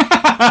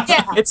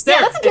 Yeah, It's there.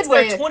 that's a good It's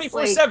there way.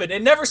 24/7.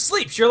 It never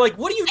sleeps. You're like,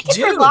 what do you I can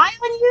do? rely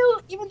on you,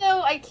 even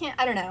though I can't.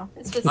 I don't know.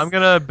 It's just I'm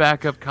gonna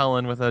back up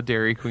Cullen with a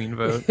Dairy Queen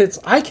vote. It's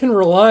I can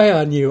rely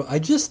on you. I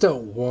just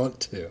don't want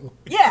to.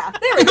 yeah.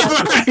 There we go.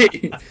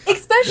 Right.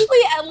 Especially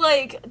at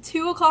like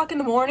 2:00 in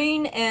the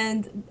morning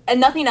and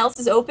nothing else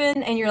is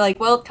open, and you're like,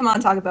 well, come on,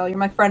 Taco Bell, you're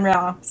my friend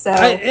now. So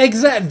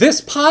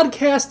This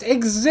podcast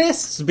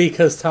exists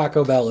because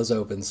Taco Bell is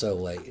open so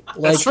late.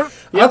 Like, true.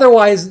 Yep.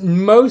 otherwise,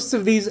 most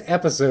of these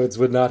episodes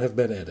would not have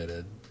been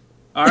edited.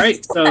 All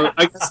right, so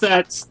I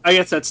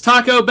guess that's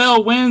Taco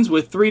Bell wins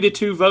with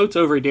 3-2 votes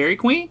over Dairy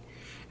Queen,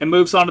 and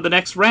moves on to the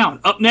next round.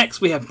 Up next,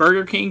 we have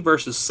Burger King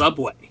versus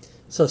Subway.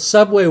 So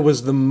Subway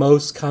was the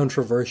most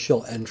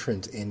controversial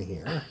entrant in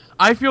here.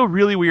 I feel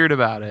really weird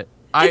about it.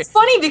 it's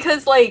funny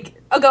because like,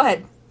 oh, go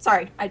ahead.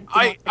 Sorry, I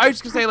was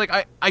just gonna say, like,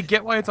 I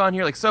get why it's on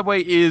here. Like, Subway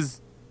is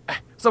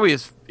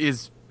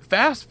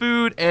fast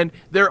food, and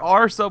there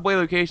are Subway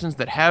locations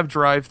that have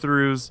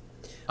drive-throughs.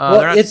 They're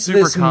Well, not it's super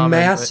this common, but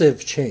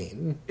massive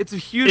chain. It's a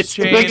huge It's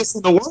chain. the biggest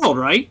in the world,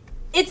 right?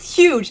 It's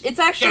huge. It's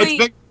Yeah, actually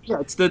it's big. Yeah,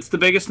 it's the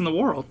biggest in the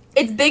world.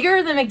 it's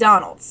bigger than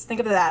McDonald's. Think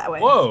of it that way.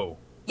 Whoa.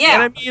 Yeah.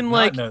 And I mean,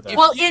 like, know that. if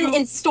Well, you-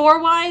 in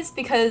store wise,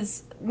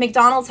 because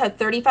McDonald's had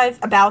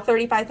about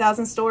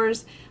 35,000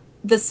 stores,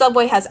 the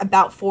Subway has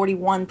about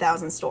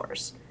 41,000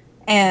 stores,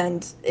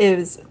 and it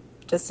was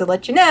just to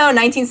let you know,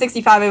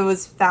 1965 it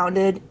was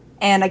founded,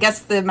 and I guess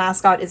the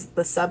mascot is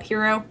the Sub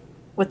Hero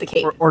with the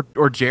cape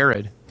or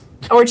Jared.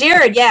 or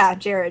Jared. Yeah,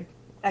 Jared.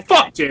 That guy.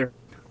 Fuck, Jared.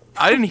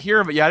 I didn't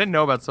hear about. Yeah, I didn't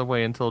know about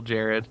Subway until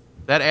Jared.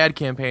 That ad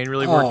campaign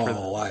really worked for them.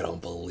 Oh, I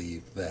don't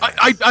believe that.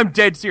 I'm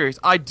dead serious.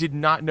 I did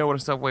not know what a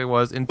Subway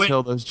was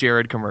until those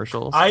Jared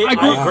commercials. I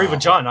grew- agree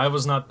with John. I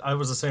was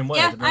the same way.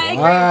 Yeah, didn't know I that.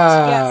 agree.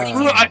 Wow. Yeah,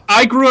 same here.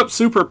 I grew up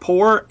super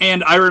poor,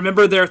 and I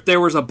remember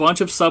there was a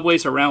bunch of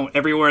Subways around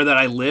everywhere that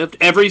I lived.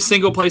 Every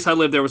single place I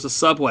lived, there was a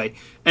Subway,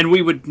 and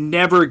we would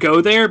never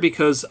go there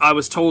because I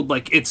was told,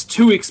 like, it's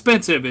too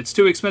expensive. It's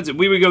too expensive.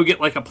 We would go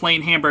get, like, a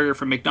plain hamburger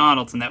from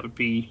McDonald's, and that would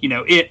be,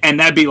 it, and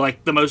that'd be,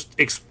 like, the most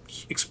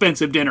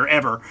expensive dinner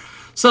ever.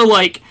 So,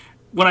 like,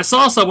 when I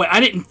saw Subway,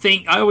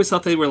 I always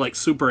thought they were, like,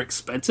 super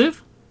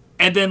expensive.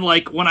 And then,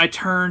 like, when I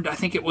turned, I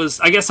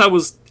guess I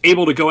was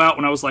able to go out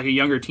when I was, like, a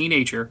younger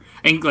teenager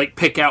and, like,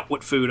 pick out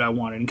what food I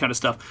wanted and kind of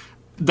stuff.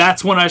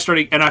 That's when I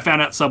started, and I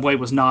found out Subway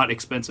was not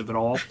expensive at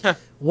all.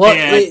 Well,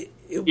 And-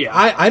 yeah.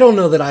 I don't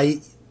know that I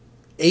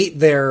ate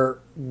there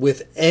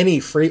with any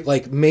free,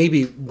 like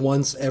maybe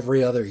once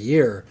every other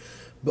year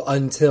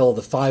until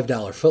the $5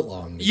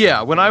 footlong.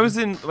 Yeah, when I was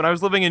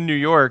living in New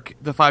York,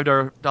 the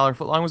 $5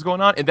 footlong was going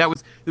on, and it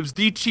was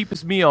the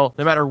cheapest meal,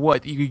 no matter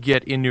what, you could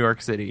get in New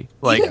York City.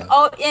 Like,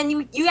 Oh, and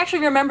you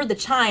actually remember the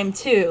chime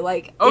too.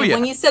 Like, Oh, yeah.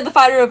 when you said the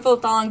 $5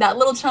 footlong, that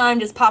little chime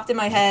just popped in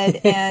my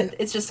head, and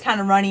it's just kind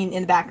of running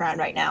in the background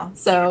right now.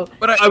 So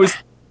but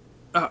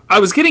I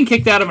was getting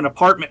kicked out of an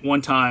apartment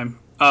one time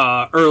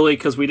early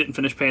because we didn't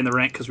finish paying the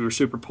rent because we were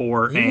super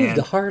poor. You lived And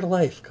a hard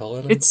life,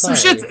 Colin. I'm it's some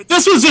sorry. shit.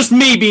 This was just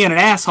me being an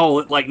asshole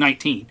at like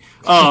 19.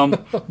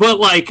 But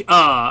like,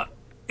 I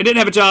didn't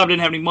have a job,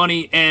 didn't have any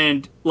money,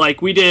 and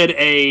like we did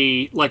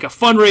a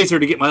fundraiser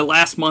to get my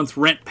last month's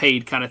rent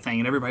paid kind of thing,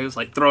 and everybody was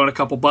like throwing a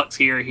couple bucks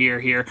here.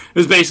 It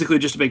was basically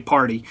just a big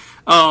party.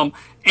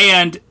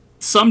 And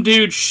some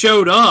dude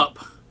showed up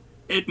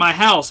at my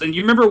house, and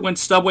you remember when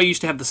Subway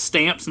used to have the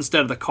stamps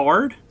instead of the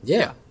card?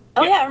 Yeah.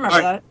 oh yeah, I remember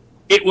All right.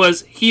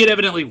 He had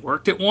evidently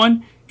worked at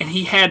one, and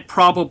he had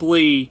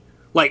probably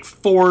like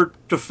 $400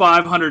 to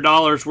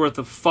 $500 worth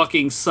of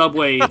fucking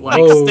Subway like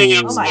Oh.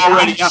 stamps Oh my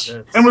already gosh.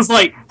 out, and was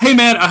like, "Hey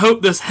man, I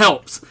hope this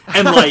helps."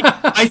 And like,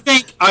 I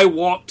think I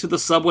walked to the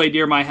Subway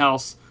near my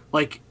house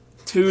like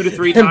 2 to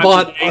 3 And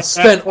times. a day.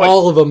 spent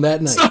all of them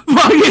that night. So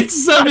fucking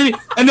so-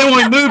 and then when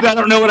we moved, I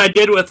don't know what I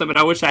did with them, and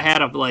I wish I had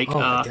them. Like, Oh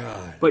my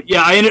God. but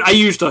yeah, I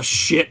used a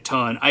shit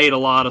ton. I ate a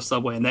lot of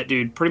Subway, and that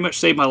dude pretty much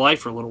saved my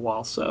life for a little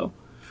while. So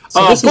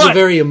This is a but-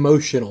 very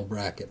emotional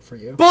bracket for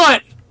you.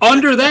 But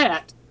under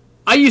that,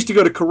 I used to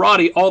go to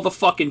karate all the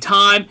fucking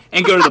time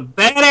and go to the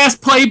badass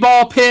play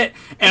ball pit,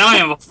 and I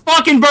am a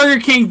fucking Burger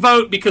King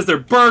vote because their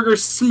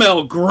burgers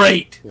smell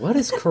great. What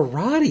does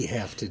karate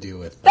have to do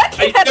with that?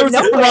 There was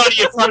a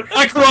karate in front.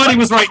 My karate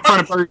was right in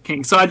front of Burger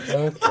King, so I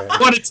Okay.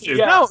 wanted to.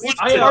 Yeah. no, it's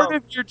I, part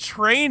of your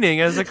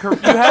training as a. You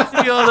have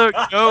to be able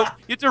to go. You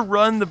have to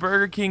run the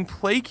Burger King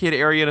Play Kid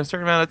area in a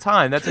certain amount of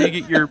time. That's how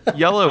you get your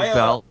yellow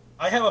belt.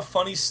 I have a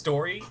funny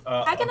story.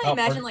 How can I about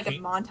imagine Burger like a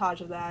King.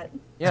 montage of that?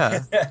 Yeah.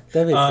 That'd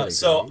be pretty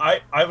So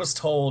great. I was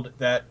told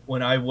that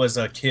when I was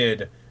a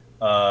kid,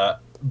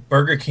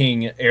 Burger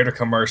King aired a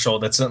commercial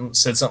that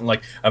said something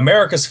like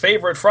 "America's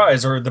favorite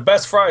fries" or "the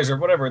best fries" or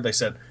whatever they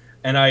said,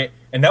 and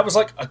that was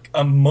like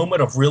a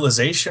moment of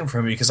realization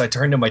for me because I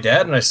turned to my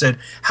dad and I said,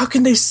 "How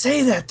can they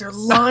say that? They're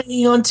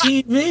lying on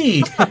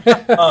TV."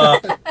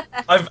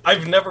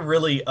 I've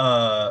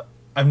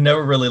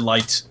never really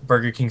liked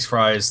Burger King's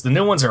fries. The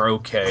new ones are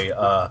okay.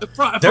 The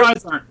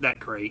fries aren't that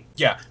great.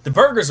 Yeah, the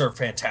burgers are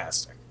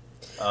fantastic.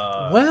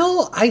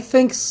 Well, I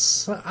think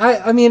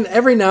I mean,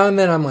 every now and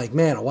then I'm like,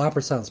 man, a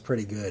Whopper sounds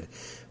pretty good,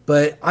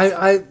 but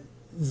I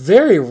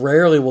very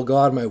rarely will go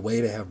out of my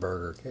way to have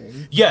Burger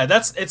King. Yeah,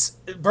 it's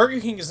Burger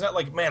King is not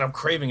like, man, I'm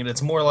craving it.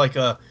 It's more like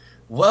I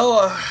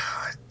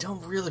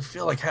don't really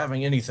feel like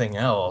having anything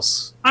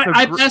else.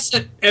 I pass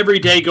it every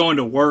day going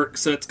to work,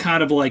 so it's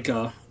kind of like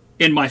a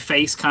in my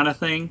face kind of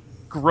thing.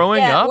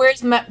 Growing Yeah, up,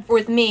 whereas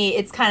with me,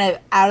 it's kind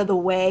of out of the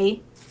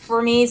way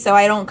for me, so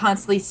I don't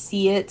constantly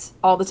see it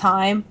all the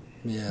time.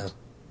 Yeah.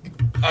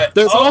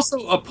 There's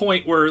also a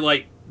point where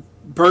like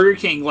Burger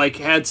King like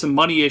had some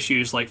money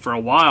issues like for a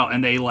while,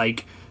 and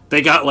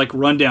they got like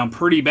run down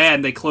pretty bad,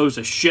 and they closed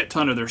a shit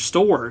ton of their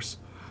stores,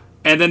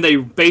 and then they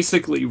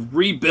basically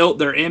rebuilt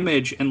their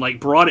image and like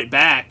brought it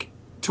back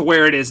to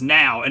where it is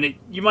now. And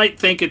you might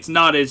think it's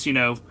not as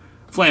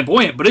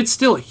flamboyant, but it's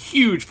still a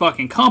huge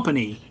fucking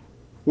company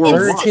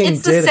worldwide. Burger King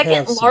It's the did second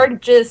have some-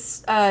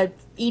 largest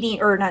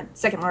not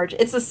second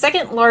largest. It's the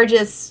second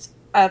largest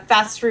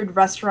fast food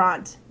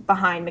restaurant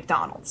behind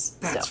McDonald's.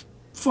 That's So.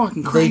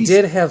 fucking crazy.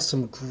 They did have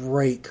some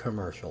great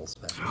commercials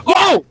back then.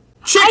 Oh,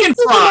 chicken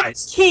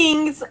fries!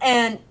 Kings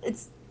and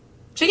it's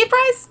chicken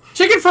fries.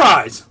 Chicken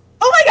fries!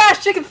 Oh my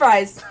gosh, chicken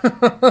fries!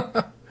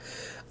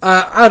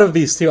 Out of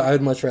these two, I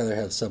would much rather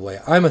have Subway.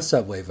 I'm a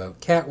Subway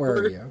vote. Kat, where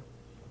are you?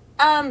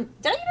 Did I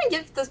even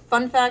give the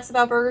fun facts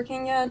about Burger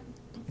King yet?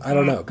 I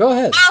don't know. Go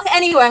ahead.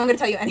 Anyway, I'm going to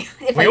tell you anyway.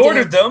 If We I didn't.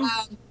 ordered them.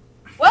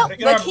 Well, Gotta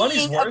get the our money's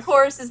King, worth. of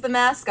course, is the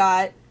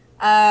mascot.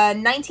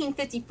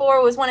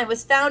 1954 was when it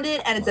was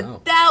founded, and it's Wow.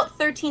 about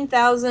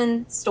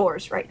 13,000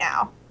 stores right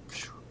now.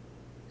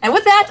 And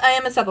with that, I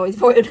am a Subway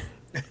void.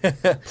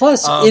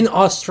 Plus, in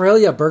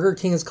Australia, Burger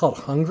King is called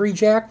Hungry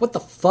Jack. What the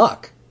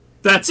fuck?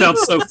 That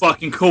sounds so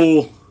fucking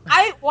cool.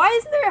 Why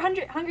isn't there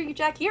a Hungry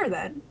Jack here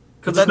then?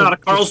 Because it's not a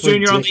Carl's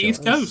It's Jr. on the East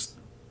ridiculous. Coast.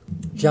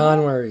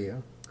 John, where are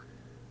you?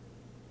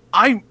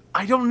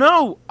 I don't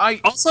know.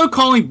 Also,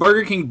 calling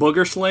Burger King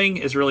Booger Sling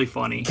is really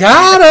funny.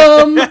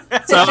 Got him!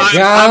 So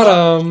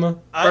Got him!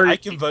 I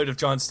can vote if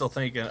John's still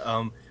thinking.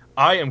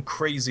 I am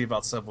crazy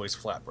about Subway's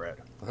flatbread.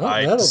 Oh,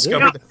 I that'll do.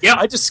 discovered Yeah.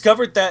 I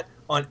discovered that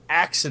on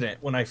accident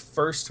when I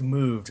first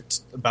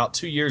moved about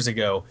 2 years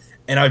ago,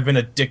 and I've been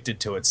addicted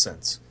to it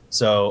since.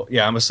 So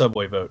yeah, I'm a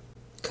Subway vote.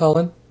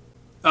 Cullen?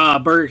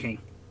 Burger King.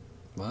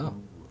 Wow.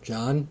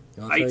 John?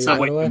 You wanna I throw eat your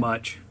Subway vote away? too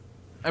much.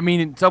 I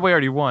mean, Subway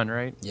already won,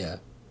 right? Yeah.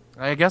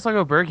 I guess I'll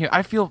go Burger King.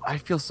 I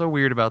feel so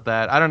weird about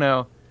that. I don't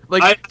know.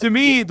 Like I- to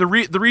me, the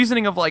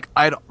reasoning of like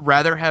I'd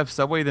rather have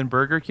Subway than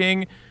Burger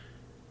King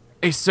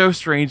is so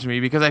strange to me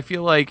because I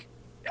feel like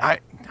I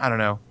don't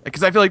know,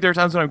 because I feel like there are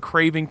times when I'm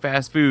craving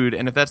fast food,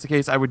 and if that's the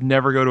case, I would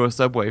never go to a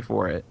Subway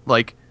for it.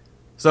 Like,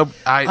 so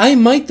I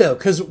might, though,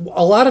 because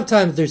a lot of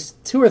times there's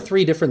 2 or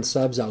 3 different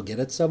subs I'll get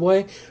at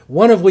Subway,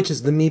 one of which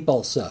is the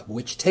meatball sub,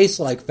 which tastes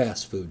like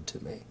fast food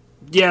to me.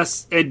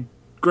 Yes, and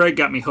Greg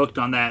got me hooked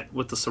on that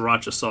with the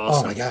sriracha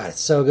sauce. Oh my god, it's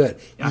so good.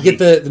 I You get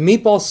the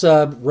meatball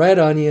sub, red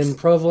onion,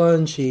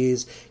 provolone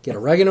cheese, get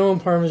oregano and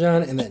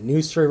parmesan, and that new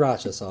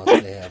sriracha sauce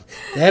they have.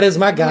 That is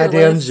my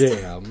goddamn list.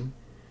 jam.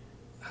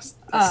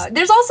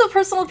 There's also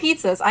personal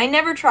pizzas. I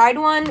never tried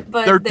one,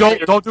 but don't do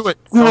it. Don't do it.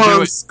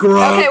 Gross.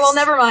 Okay, well,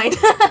 never mind.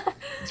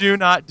 Do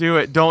not do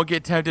it. Don't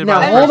get tempted. Now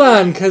by the hold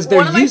on, because One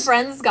they're of my used.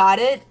 friends got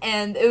it,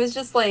 and it was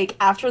just like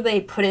after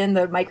they put it in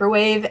the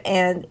microwave,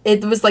 and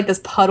it was like this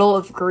puddle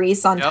of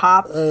grease on Yep.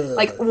 top,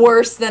 like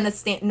worse than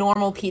a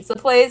normal pizza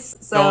place.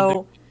 Don't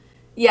So,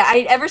 yeah,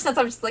 ever since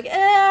I'm just like,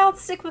 I'll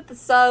stick with the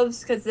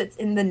subs because it's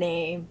in the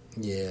name.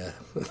 Yeah,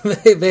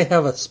 they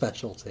have a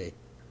specialty.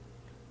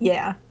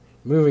 Yeah.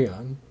 Moving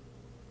on.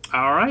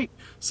 All right.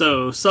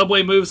 So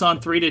Subway moves on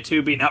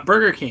 3-2, beating out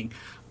Burger King.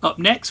 Up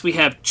next, we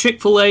have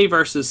Chick-fil-A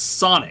versus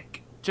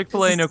Sonic.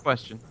 Chick-fil-A, no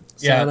question.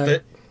 Yeah,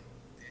 Sonic.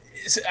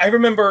 I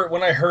remember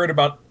when I heard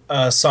about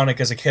Sonic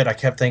as a kid, I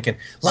kept thinking,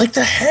 like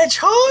the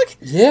hedgehog?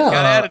 Yeah,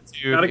 Got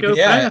attitude. Gotta go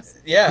Yeah, fast.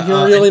 yeah. you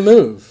can really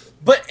move.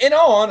 But in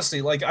all honesty,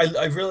 like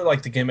I really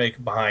like the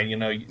gimmick behind,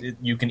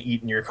 you can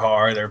eat in your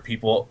car. There are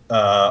people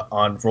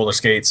on roller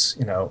skates.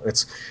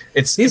 It's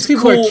These it's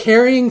people cool. are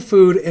carrying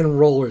food and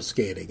roller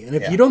skating, and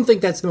if Yeah. you don't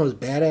think that's the most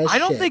badass, I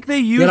don't shit, think they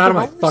use get out the of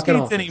my roller fucking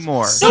skates office.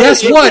 anymore. So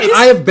Guess it- what? it's-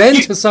 I have been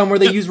to some where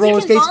they use roller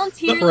You can skates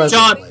voluntarily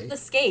presently. use the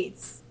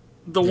skates.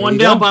 The There one you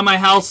down go. by my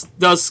house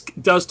does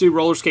do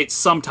roller skates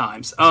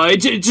sometimes. It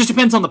just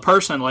depends on the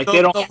person. Like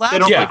they don't last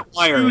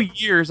require 2 it.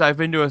 years I've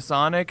been to a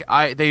Sonic,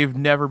 they've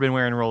never been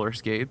wearing roller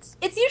skates.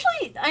 It's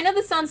usually, I know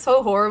this sounds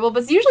so horrible,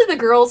 but it's usually the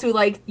girls who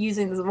like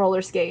using the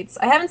roller skates.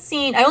 I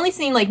only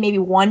seen like maybe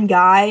one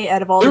guy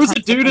out of all There the was a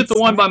times dude I've at the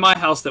seen one it. by my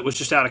house that was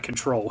just out of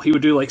control. He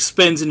would do like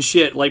spins and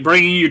shit, like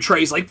bringing you your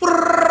trays, like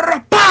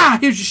bah,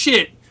 here's your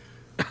shit.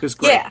 It was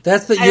great. Yeah.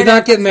 That's the I you're don't know not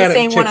if getting that's that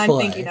the at same one I'm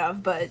Chick-fil-A. thinking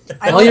of, but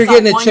I All only you're saw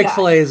getting at one guy.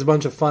 Chick-fil-A is a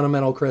bunch of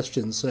fundamental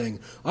Christians saying,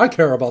 "I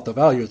care about the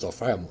values of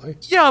family."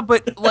 Yeah,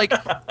 but like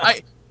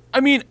I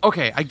mean,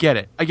 okay, I get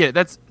it.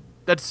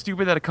 That's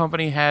stupid that a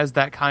company has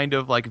that kind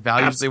of like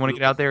values they want to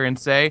get out there and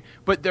say.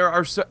 But there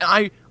are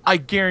I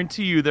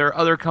guarantee you there are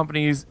other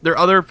companies, there are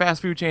other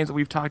fast food chains that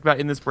we've talked about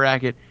in this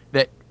bracket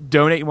that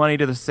donate money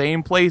to the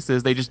same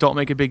places. They just don't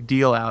make a big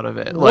deal out of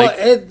it.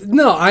 Like,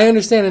 No, I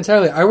understand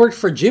entirely. I worked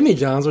for Jimmy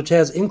John's, which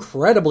has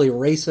incredibly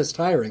racist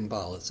hiring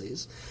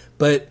policies,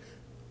 but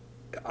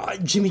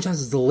Jimmy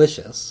John's is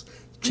delicious.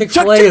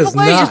 Chick-fil-A is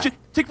not.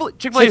 Chick-fil-A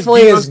Chick-fil-A is the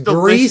is most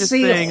delicious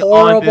greasy, thing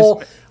horrible.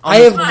 on I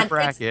this have- Come on,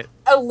 bracket.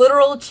 it's a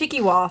literal chicky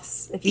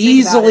waffs. If you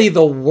think about Easily it.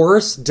 the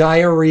worst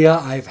diarrhea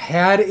I've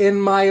had in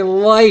my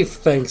life,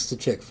 thanks to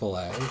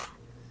Chick-fil-A.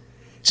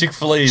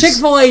 Chick-fil-A's.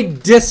 Chick-fil-A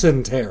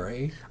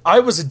dysentery. I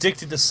was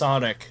addicted to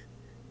Sonic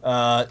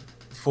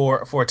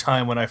for a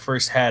time when I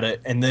first had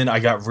it, and then I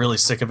got really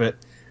sick of it.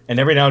 And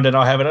every now and then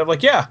I'll have it. I'm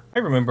like, yeah, I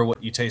remember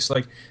what you taste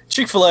like.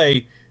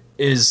 Chick-fil-A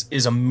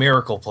is a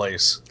miracle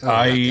place. Oh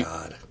my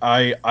God.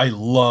 I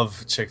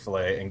love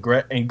Chick-fil-A, and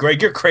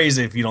Greg, you're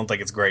crazy if you don't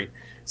think it's great.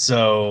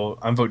 So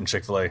I'm voting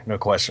Chick-fil-A, no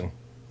question.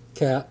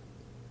 Cat.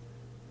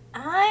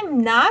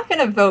 I'm not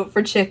gonna vote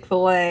for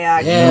Chick-fil-A.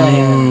 Actually,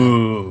 Yeah.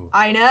 Ooh.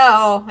 I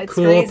know it's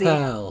Cool crazy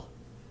pal.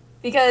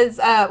 because,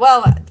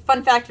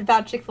 fun fact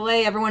about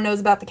Chick-fil-A: everyone knows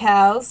about the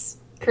cows.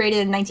 Created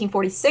in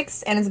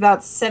 1946, and it's about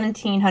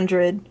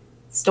 1,700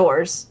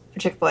 stores for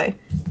Chick-fil-A.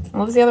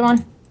 What was the other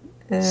one?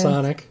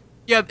 Sonic.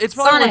 Yeah, it's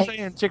probably Sonic. worth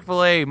saying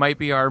Chick-fil-A might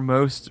be our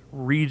most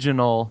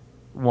regional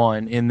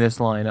one in this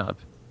lineup.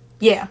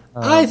 Yeah.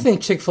 I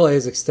think Chick-fil-A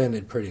is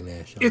extended pretty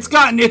national. It's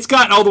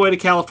gotten all the way to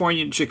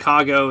California and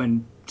Chicago,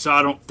 and so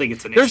I don't think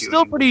it's an They're issue.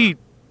 still pretty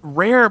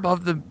rare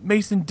above the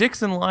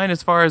Mason-Dixon line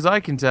as far as I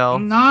can tell.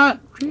 Not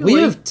really.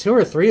 We have 2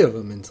 or 3 of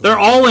them in They're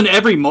all in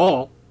every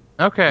mall.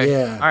 Okay.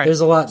 Yeah, All right.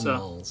 there's a lot in So-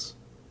 malls.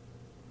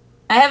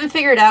 I haven't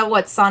figured out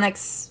what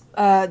Sonic's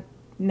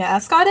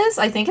mascot is.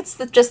 I think it's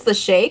just the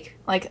shake,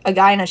 like a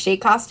guy in a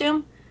shake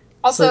costume.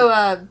 Also,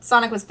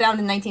 Sonic was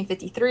founded in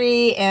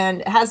 1953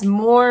 and it has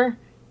more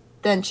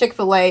than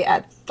Chick-fil-A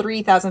at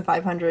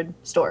 3,500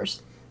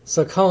 stores.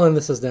 So, Colin,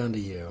 this is down to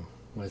you.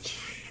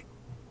 Which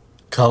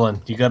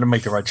Cullen, you got to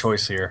make the right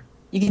choice here.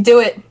 You can do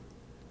it.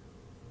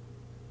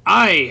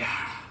 I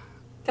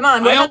Come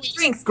on, what I about always-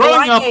 drinks?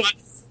 growing up-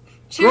 Limeades.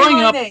 Cherry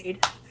growing up-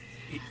 limeade.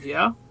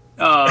 yeah.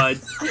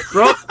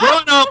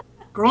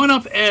 Growing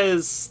up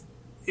as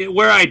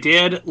where I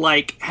did,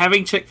 like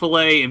having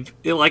Chick-fil-A, and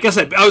like I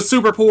said, I was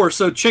super poor,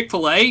 so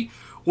Chick-fil-A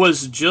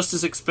was just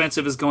as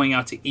expensive as going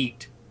out to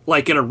eat,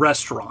 like at a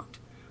restaurant.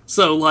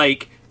 So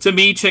like to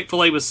me,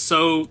 Chick-fil-A was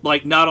so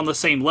like not on the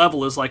same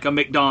level as like a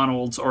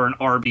McDonald's or an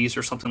Arby's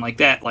or something like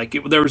that. Like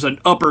there was an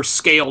upper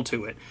scale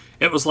to it.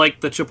 It was like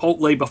the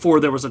Chipotle before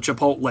there was a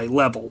Chipotle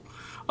level.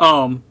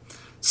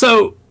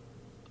 So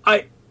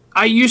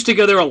I used to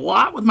go there a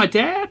lot with my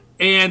dad,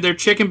 and their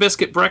chicken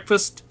biscuit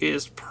breakfast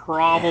is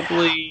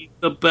probably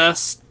the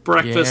best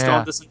breakfast Yeah.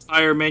 on this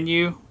entire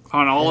menu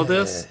on all of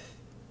this.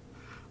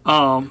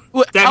 Well,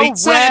 That being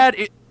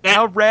said,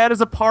 how rad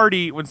is a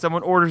party when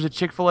someone orders a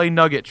Chick-fil-A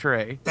nugget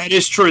tray? that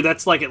is true.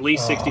 That's like at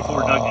least 64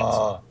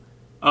 nuggets.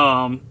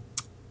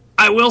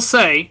 I will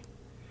say,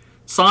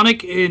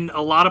 Sonic in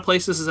a lot of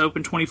places is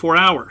open 24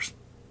 hours.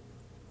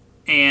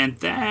 And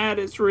that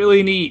is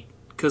really neat,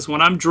 because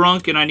when I'm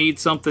drunk and I need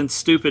something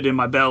stupid in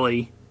my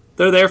belly,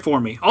 they're there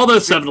for me. Although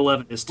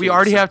 7-Eleven is too. We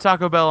already so- have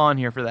Taco Bell on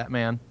here for that,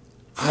 man.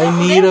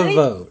 I need a Really?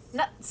 vote.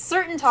 Not,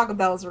 certain Taco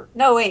Bells are...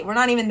 No, wait, we're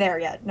not even there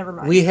yet. Never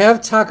mind. We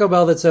have Taco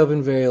Bell that's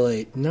open very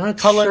late. Not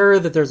Cullen- sure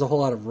that there's a whole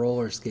lot of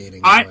roller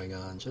skating I- going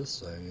on. Just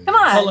saying. Come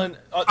on. Cullen,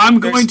 I'm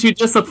there's- going to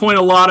disappoint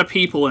a lot of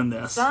people in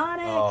this.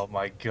 Sonic. Oh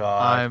my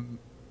god. I'm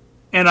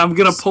And I'm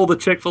going to pull the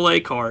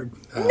Chick-fil-A card.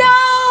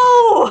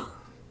 No!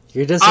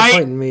 You're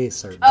disappointing me,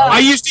 certainly. I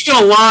used to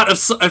get a lot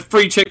of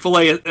free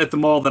Chick-fil-A at the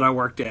mall that I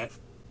worked at.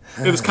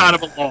 It was kind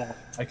of a law.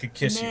 I could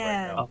kiss you right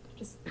Man. now.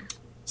 Just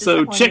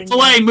So disappointing.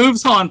 Chick-fil-A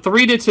moves on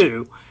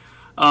 3-2.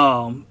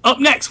 Up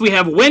next, we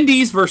have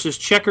Wendy's versus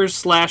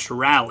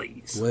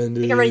Checkers/Rallies. I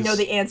Wendy's. think I already know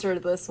the answer to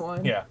this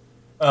one. Yeah.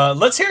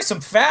 Let's hear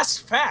some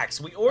fast facts.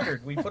 We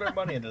put our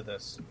money into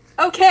this.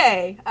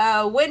 Okay,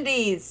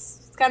 Wendy's.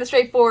 It's kind of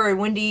straightforward.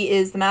 Wendy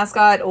is the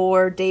mascot,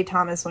 or Dave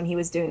Thomas when he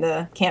was doing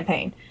the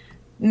campaign.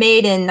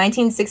 Made in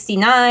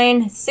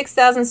 1969,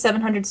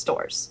 6,700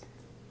 stores.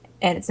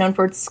 And it's known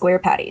for its square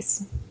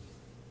patties.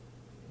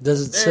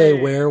 Does it say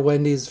Hey. where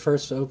Wendy's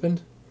first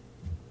opened?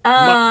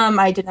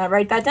 I did not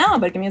write that down,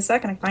 but give me a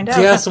second. I can find out.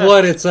 Guess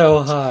what? It's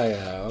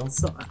Ohio.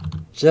 So-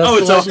 Just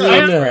it's let you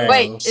Ohio. know.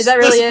 Wait, is that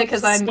really it?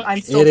 Because I'm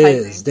still It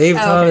typing. is. Dave Oh,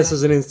 Thomas okay.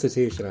 is an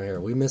institution out here.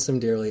 We miss him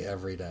dearly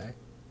every day.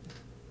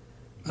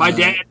 My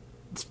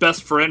dad's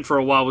best friend for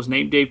a while was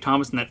named Dave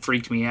Thomas, and that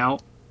freaked me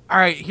out. All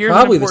right, here's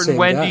Probably an the important same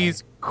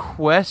Wendy's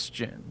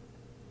question.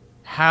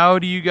 How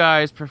do you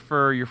guys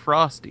prefer your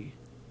Frosty?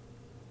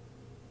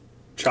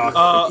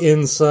 Chocolate,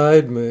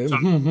 Inside me.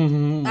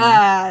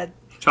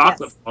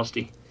 chocolate yes.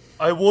 Frosty.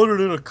 I wanted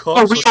it in a cup.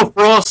 A so I real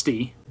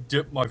Frosty. could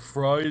dip my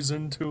fries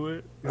into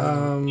it.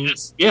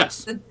 Yes.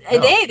 Yes.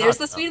 Hey, there's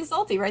God, the sweet and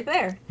salty right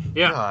there.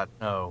 Yeah. God,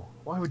 no.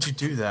 Why would you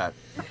do that?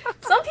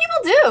 Some people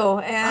do,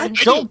 I and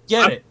don't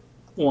get it.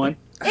 One.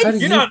 How do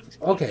You're you? not-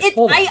 Okay, it,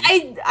 hold on.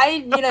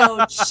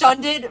 I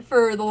shunned it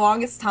for the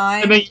longest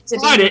time. And then you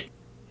tried it.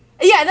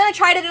 Yeah, and then I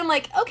tried it, and I'm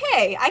like,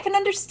 okay, I can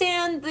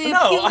understand the.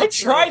 No, appeal I of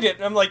tried it,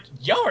 and I'm like,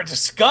 y'all are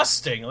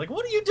disgusting. Like,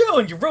 what are you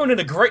doing? You're ruining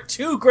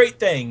two great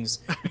things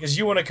because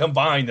you want to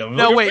combine them.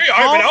 No, Look at wait, me,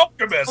 I'm an all-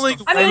 alchemist. only-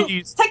 I mean,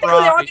 Wendy's technically,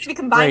 they are fries. going to be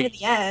combined Great. in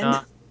the end.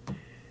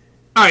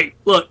 All right.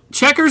 Look,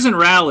 checkers and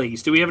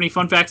rallies. Do we have any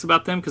fun facts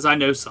about them? Because I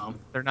know some.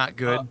 They're not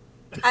good.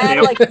 I had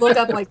to look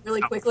up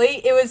really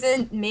quickly. It was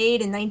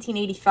made in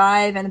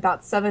 1985 and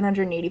about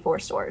 784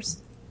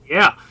 stores.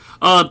 Yeah.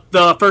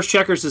 The first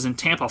checkers is in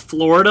Tampa,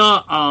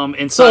 Florida.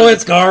 So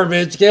it's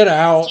garbage. Get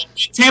out.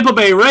 Tampa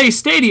Bay Rays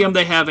Stadium.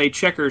 They have a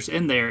checkers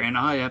in there, and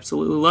I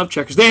absolutely love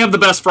checkers. They have the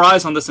best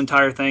fries on this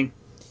entire thing.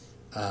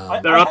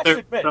 They're up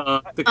there.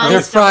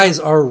 Their fries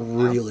are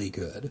really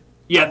good.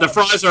 Yeah, the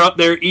fries are up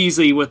there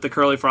easy with the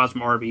curly fries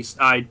from Arby's.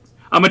 I'm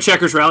a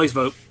checkers rallies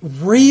vote.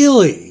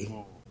 Really?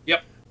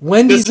 Yep.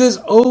 Wendy's is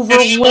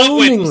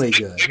overwhelmingly I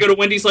good. go to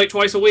Wendy's like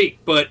twice a week,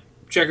 but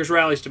checkers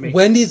rallies to me.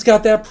 Wendy's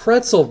got that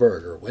pretzel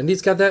burger.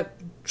 Wendy's got that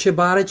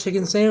ciabatta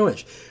chicken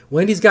sandwich.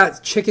 Wendy's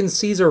got chicken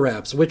Caesar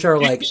wraps, which are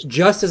like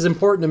just as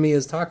important to me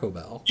as Taco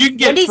Bell. You can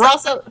get Wendy's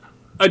also.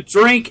 a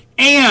drink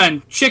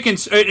and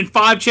and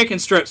 5 chicken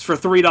strips for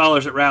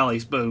 $3 at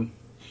rallies. Boom.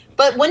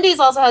 But Wendy's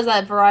also has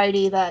that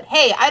variety that,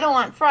 hey, I don't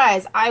want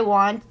fries. I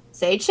want,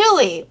 say,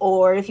 chili.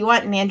 Or if you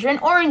want mandarin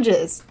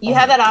oranges, you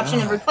have that option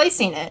of God.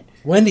 replacing it.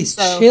 Wendy's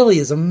So- chili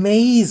is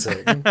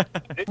amazing.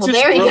 Well,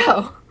 there you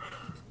go.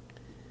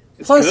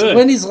 Plus, good.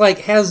 Wendy's like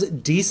has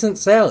decent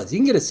salads. You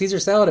can get a Caesar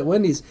salad at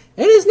Wendy's,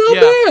 and it's not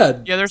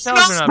bad. Yeah, their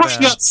salads are Not not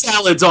pushing bad. up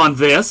salads on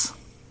this.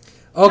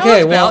 Okay, No,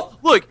 it's well, valid.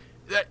 Look,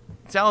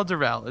 salads are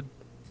valid.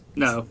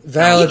 No.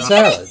 valid No.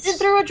 salads.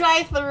 Through a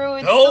drive-through,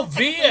 it's Oh,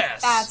 still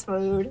VS. fast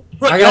food.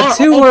 I Y'all got are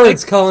 2 all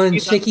words like- calling you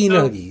chicky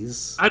know,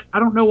 nuggies. I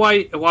don't know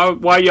why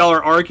y'all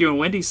are arguing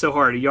Wendy's so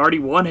hard. You already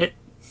won it.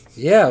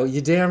 Yeah,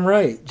 you damn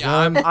right, Yeah,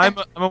 John. I'm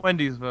a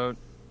Wendy's vote.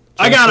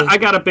 I Jesse?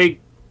 got a big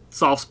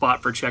soft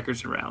spot for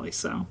checkers and rallies.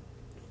 So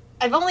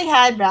I've only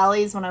had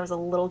rallies when I was a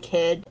little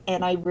kid,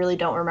 and I really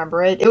don't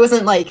remember it. It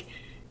wasn't like,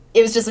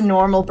 it was just a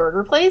normal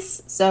burger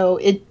place, so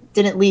it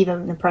didn't leave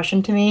an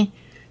impression to me.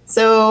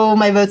 So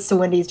my vote's to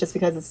Wendy's just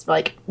because it's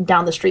like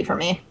down the street from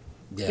me.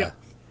 Yeah.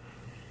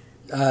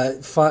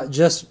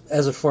 Just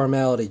as a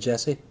formality,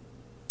 Jesse.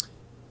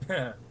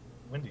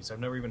 Wendy's. I've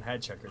never even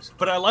had checkers,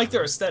 but I like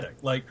their aesthetic.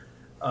 Like,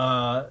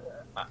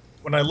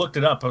 when I looked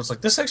it up, I was like,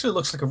 this actually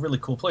looks like a really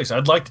cool place.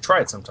 I'd like to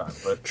try it sometime.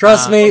 But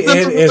Trust me, some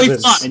it are really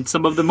isn't. fun.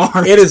 Some of them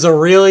are. It is a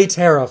really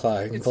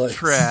terrifying It's place.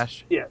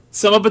 trash. Yeah.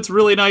 Some of it's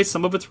really nice.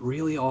 Some of it's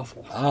really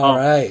awful. All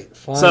right,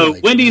 So finally.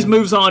 Wendy's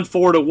moves on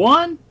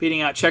 4-1,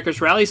 beating out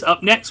Checkers rallies.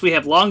 Up next, we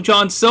have Long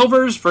John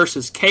Silver's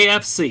versus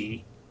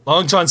KFC.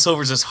 Long John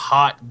Silver's is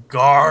hot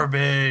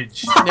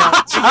garbage.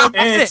 Now,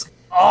 It's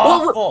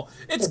awful.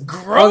 It's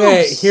gross.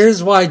 Okay,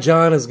 here's why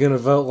John is going to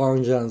vote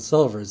Long John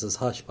Silver's as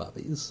Hush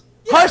Puppies.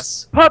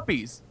 Yes.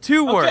 puppies.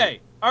 2 words.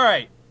 Okay. All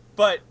right.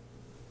 But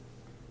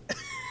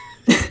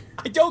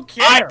I don't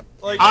care.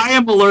 I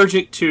am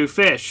allergic to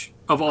fish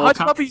of all Hush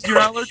kinds, puppies, you're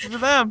not allergic to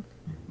them.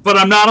 but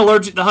I'm not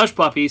allergic to hush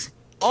puppies.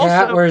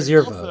 Kat, where's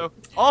your vote?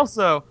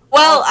 Also,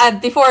 Well,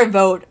 before I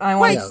vote, I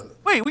want Yeah.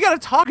 wait, we gotta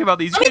talk about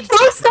these. Let me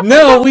throw stuff.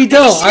 No, we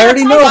don't. I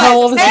already know how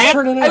all this is Man,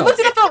 turning I out. looked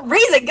it up for a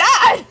reason.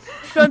 God.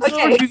 John Okay.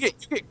 Silver, you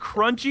get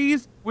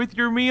crunchies with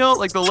your meal,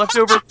 like the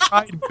leftover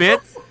fried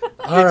bits.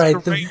 All right,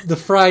 the, great. the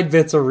fried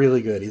bits are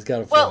really good. He's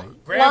got a Well,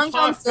 point. Grandpa Long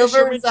John Fisherman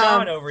Silver's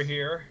John over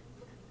here.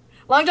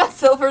 Long John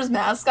Silver's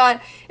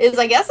mascot is,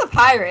 I guess, a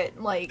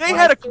pirate. Like They when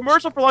had I- a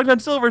commercial for Long John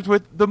Silver's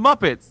with the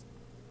Muppets.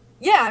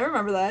 Yeah, I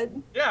remember that.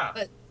 Yeah.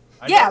 But-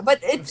 I Yeah, know. but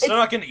I'm it's still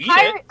not gonna eat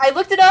pirate. it. I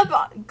looked it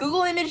up.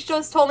 Google image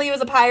just told me it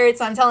was a pirate,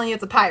 so I'm telling you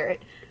it's a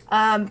pirate.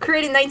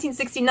 Created in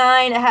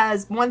 1969, it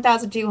has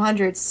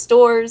 1,200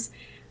 stores,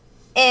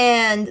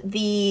 and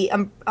the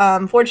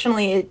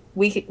unfortunately,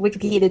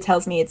 Wikipedia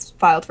tells me it's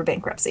filed for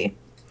bankruptcy.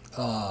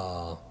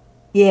 Oh.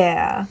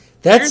 Yeah.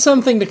 That's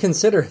something to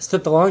consider, is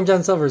that the Long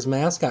John Silver's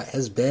mascot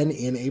has been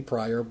in a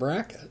prior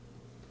bracket.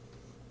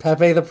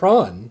 Pepe the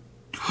Prawn.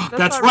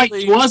 That's not right.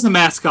 really- He was a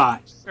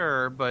mascot.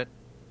 Sure, but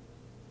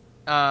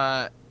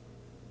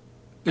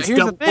It's here's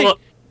the double thing. up.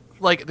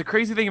 Like the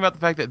crazy thing about the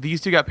fact that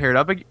these two got paired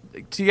up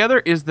together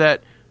is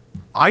that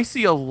I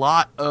see a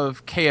lot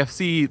of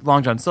KFC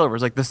Long John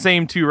Silver's, like the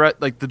same two,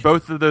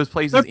 both of those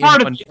places. They're in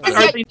part of one it. town.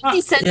 Are they not?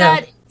 He said Yeah.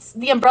 that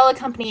the umbrella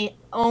company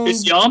owns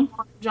It's Yum.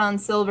 John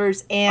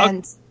Silver's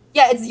and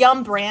it's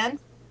Yum brand.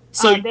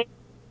 So They-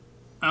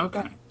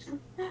 okay,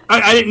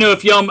 I didn't know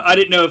if Yum. I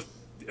didn't know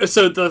if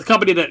so the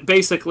company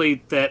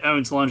that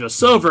owns Long John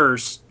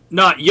Silver's,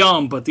 not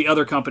Yum, but the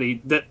other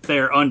company that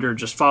they're under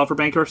just filed for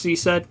bankruptcy. You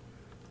said.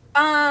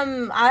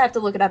 I have to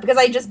look it up because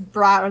I just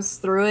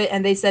browsed through it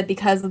and they said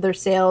because of their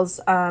sales,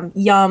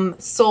 Yum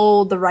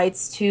sold the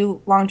rights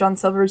to Long John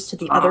Silver's to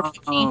the other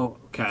company. Oh,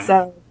 okay.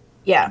 So,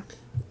 yeah.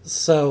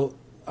 So,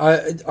 are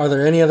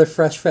there any other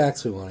fresh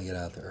facts we want to get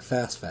out there?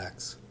 Fast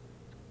facts.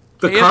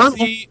 The Colonel.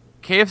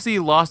 KFC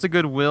lost a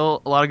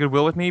lot of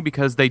goodwill with me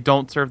because they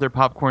don't serve their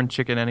popcorn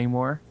chicken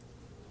anymore.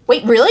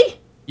 Wait, really?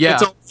 Yeah,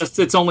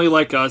 It's only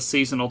like a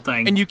seasonal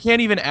thing. and you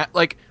can't even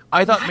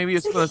I thought maybe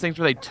it's one of those things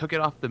where they took it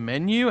off the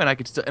menu, and I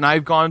could and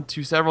I've gone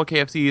to several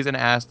KFCs and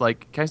asked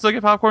like, can I still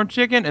get popcorn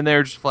chicken? And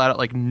they're just flat out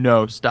like,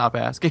 no, stop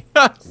asking.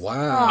 Wow.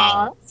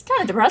 Aw, that's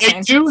kind of They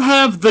depressing. do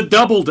have the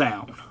Double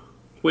Down,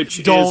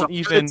 which Don't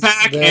is a even-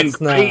 attack and That's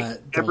great not.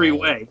 every don't-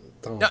 way.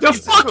 don't- No, No,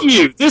 fuck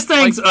you! This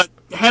thing's a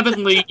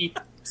heavenly,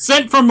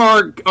 sent from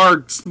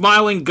our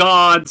smiling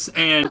gods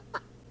and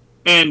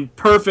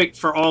perfect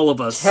for all of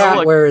us.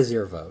 Kat, where is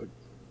your vote?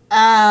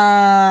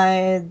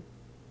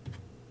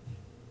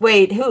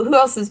 Wait, who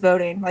else is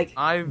voting? Like,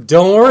 I've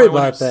Don't worry already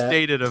about that.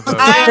 stated a vote.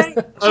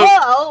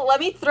 well, let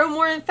me throw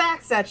more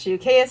facts at you.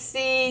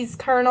 KFC's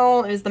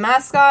Colonel is the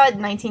mascot.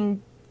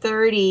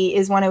 1930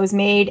 is when it was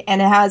made,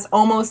 and it has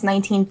almost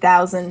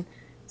 19,000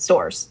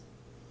 stores.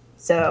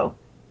 So,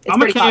 it's I'm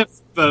a pretty hot.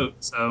 KFC vote,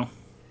 so.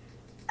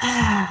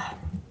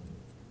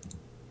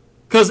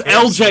 Because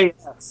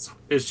LJS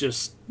is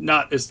just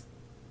not as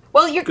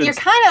Well, you're Good.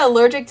 kind of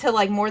allergic to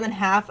like more than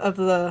half of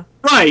the.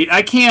 right.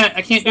 I can't do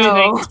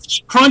anything.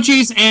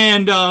 Crunchies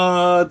and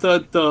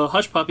the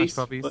Hush Puppies.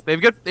 Hush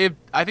Puppies.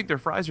 I think their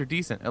fries are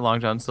decent at Long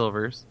John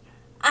Silver's.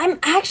 I'm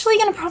actually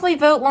gonna probably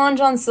vote Long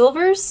John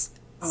Silver's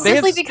They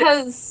have- simply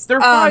because Their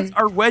fries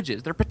are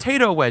wedges. They're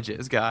potato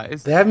wedges,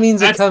 guys. That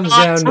means it That's comes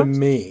not down to true.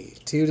 me.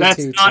 2 to That's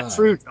 2 not tie.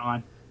 true,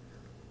 John.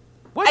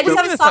 What? I just What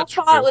have do you a mean soft that's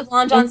not spot true? with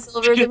Long John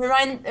Silver's. It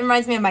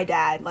reminds me of my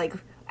dad. Like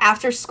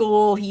after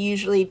school, he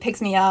usually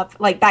picks me up.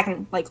 Like back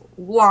in like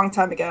long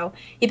time ago,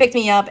 he picked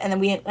me up, and then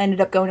we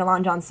ended up going to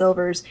Long John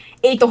Silver's,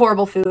 ate the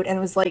horrible food, and it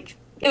was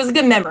a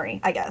good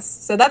memory, I guess.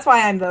 So that's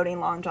why I'm voting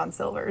Long John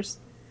Silver's.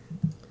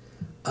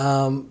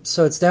 So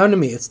it's down to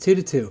me. It's 2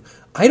 to 2.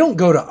 I don't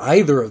go to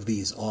either of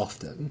these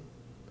often.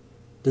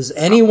 Is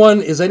anyone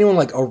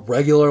like a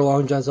regular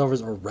Long John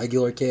Silver's or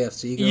regular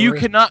KFC goer? You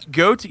cannot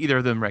go to either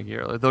of them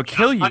regularly. They'll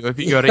kill you if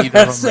you go to either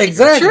That's of them.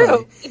 exactly.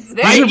 True. It's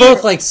very These are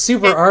both like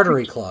super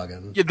artery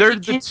clogging. Yeah, they're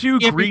the two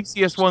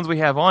greasiest ones we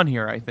have on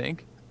here, I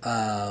think.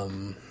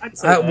 I'd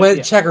say that, When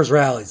yeah. Checkers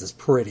Rallies is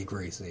pretty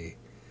greasy.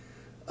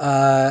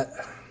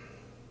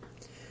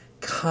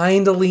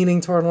 Kind of leaning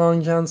toward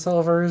Long John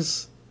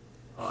Silver's.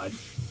 God.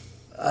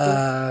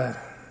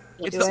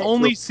 It's do the it.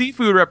 only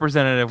seafood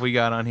representative we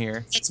got on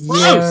here. It's gross.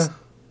 Yeah.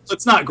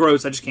 It's not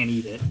gross. I just can't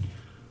eat it.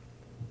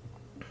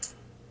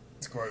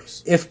 It's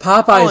gross. If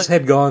Popeyes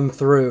had gone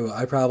through,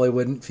 I probably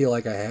wouldn't feel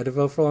like I had to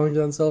vote for Long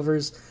John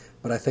Silver's,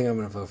 but I think I'm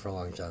going to vote for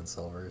Long John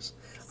Silver's.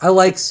 I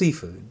like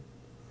seafood.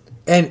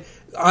 And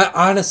I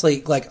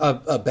honestly, like,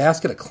 a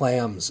basket of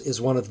clams is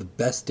one of the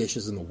best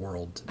dishes in the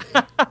world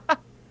to me.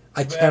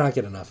 I cannot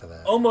get enough of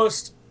that.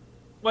 Almost.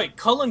 Wait,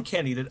 Cullen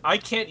can't eat it. I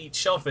can't eat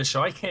shellfish,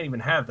 so I can't even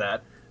have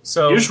that.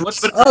 So You just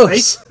what's rip it Oh,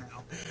 Right.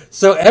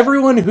 so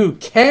everyone who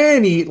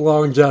can eat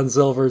Long John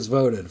Silver's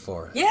voted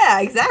for it. Yeah,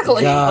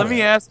 exactly. Got Let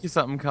me ask you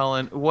something,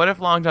 Cullen. What if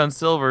Long John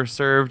Silver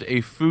served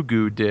a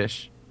fugu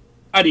dish?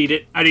 I'd eat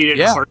it. I'd eat it. in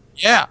a Yeah,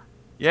 heartbeat.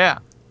 yeah.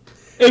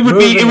 It would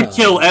Moving It would on.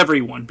 kill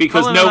everyone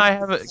because Cullen no. and I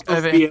have a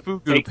supposed to be able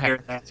to fugu take care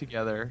of pact that.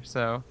 together,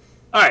 so...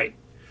 All right.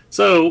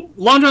 So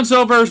Long John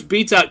Silver's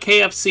beats out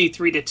KFC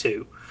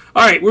 3-2.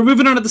 All right, we're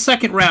moving on to the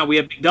second round. We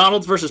have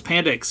McDonald's versus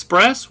Panda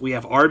Express. We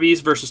have Arby's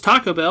versus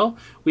Taco Bell.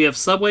 We have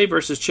Subway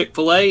versus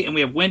Chick-fil-A, and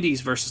we have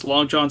Wendy's versus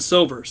Long John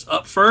Silver's.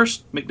 Up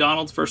first,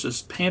 McDonald's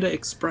versus Panda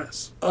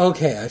Express.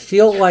 Okay, I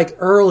feel like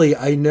early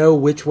I know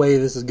which way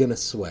this is going to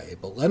sway,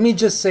 but let me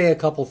just say a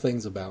couple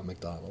things about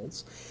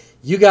McDonald's.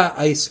 You got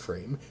ice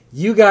cream,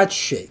 you got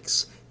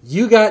shakes,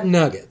 you got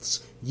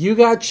nuggets, you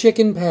got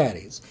chicken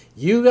patties,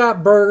 you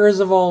got burgers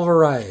of all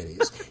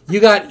varieties,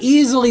 you got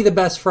easily the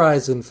best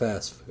fries in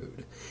fast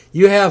food.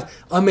 You have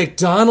a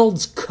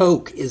McDonald's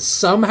Coke is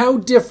somehow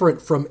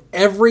different from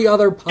every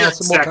other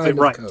possible exactly kind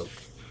right. of Coke.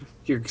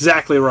 You're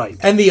exactly right.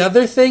 And the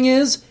other thing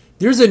is,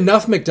 there's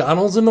enough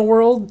McDonald's in the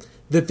world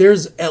that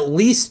there's at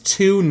least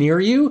 2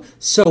 near you,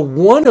 so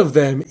one of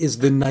them is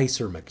the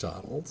nicer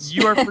McDonald's.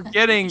 You are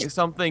forgetting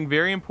something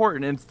very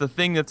important, and it's the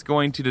thing that's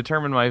going to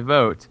determine my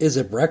vote. Is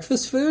it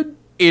breakfast food?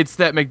 It's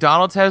that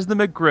McDonald's has the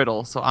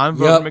McGriddle, so I'm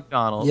voting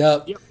McDonald's.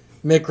 Yep.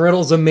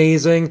 McGriddle's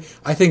amazing.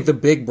 I think the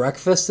Big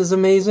Breakfast is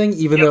amazing,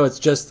 even though it's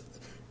just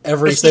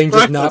everything It's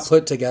just just not breakfast.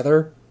 put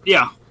together.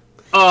 Yeah.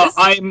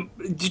 I'm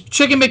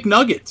Chicken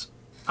McNuggets.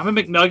 I'm a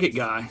McNugget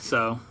guy,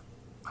 so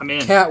I'm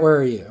in. Kat, where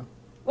are you?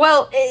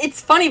 Well,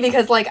 it's funny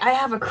because like I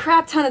have a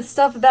crap ton of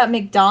stuff about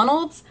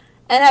McDonald's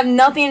and have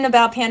nothing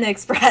about Panda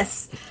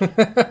Express.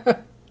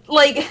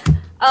 Like,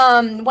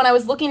 when I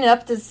was looking it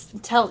up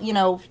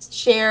to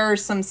share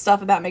some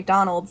stuff about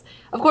McDonald's,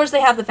 of course they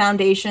have the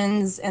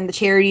foundations and the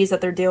charities that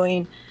they're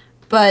doing,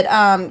 but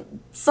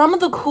some of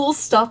the cool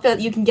stuff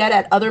that you can get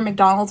at other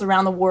McDonald's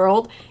around the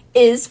world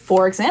is,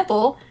 for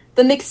example,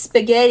 the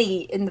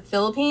McSpaghetti in the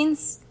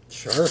Philippines.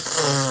 Sure.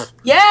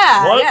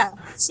 Yeah, What? yeah.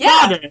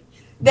 Stop it.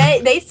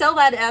 They sell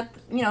that at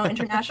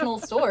international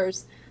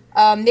stores.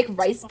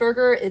 McRice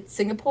Burger at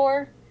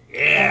Singapore.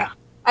 Yeah.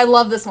 I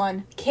love this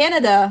one.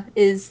 Canada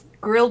is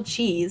grilled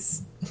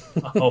cheese.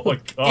 Oh my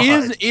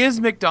god. Is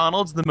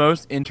McDonald's the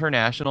most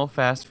international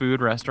fast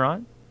food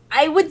restaurant?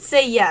 I would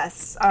say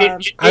yes.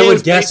 It I is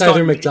would guess based on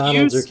either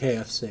McDonald's or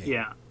menus. KFC.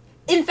 Yeah.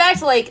 In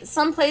fact, like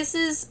some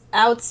places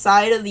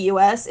outside of the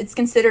U.S., it's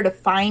considered a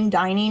fine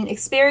dining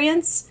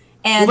experience,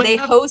 and Well, they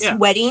have- host yeah.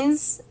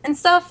 weddings and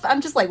stuff.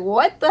 I'm just like,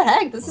 what the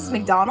heck? This is Wow.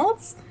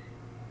 McDonald's.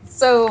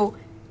 So,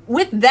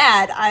 with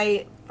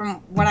that, from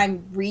when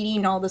I'm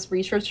reading all this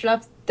research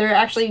stuff, they're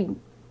actually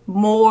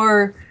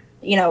more,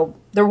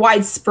 they're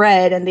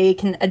widespread and they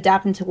can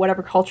adapt into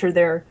whatever culture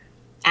they're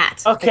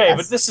at. I Okay, guess.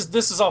 but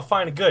this is all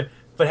fine and good.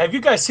 But have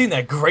you guys seen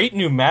that great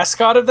new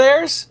mascot of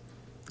theirs?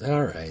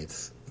 All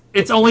right.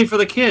 It's only for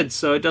the kids,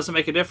 so it doesn't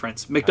make a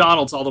difference.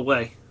 McDonald's all the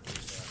way.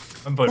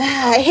 I'm voting.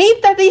 I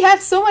hate that they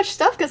have so much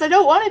stuff because I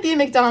don't want to be a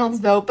McDonald's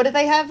vote, but if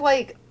they have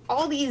like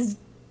all these,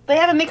 they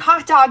have a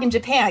McHot dog in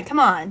Japan. Come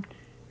on.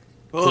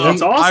 Oh,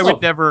 that's awesome.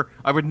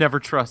 I would never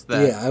trust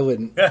that. Yeah, I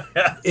wouldn't.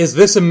 Is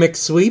this a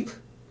McSweep?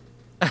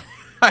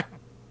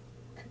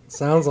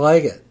 Sounds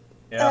like it.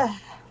 Yeah.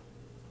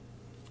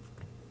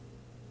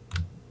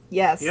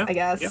 Yes, Yep, I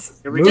guess. yep.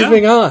 Here we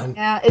Moving go. on.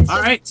 Yeah, it's All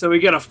just, right, so we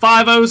got a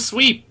 5-0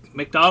 sweep.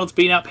 McDonald's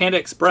beating out Panda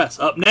Express.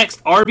 Up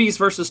next, Arby's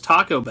versus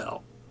Taco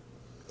Bell.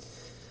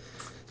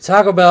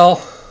 Taco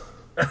Bell.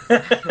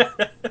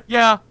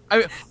 Yeah,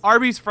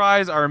 Arby's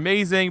fries are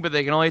amazing, but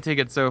they can only take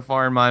it so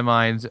far in my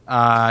mind.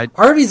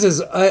 Arby's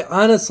is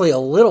honestly a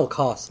little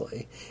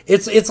costly.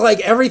 It's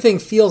like everything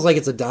feels like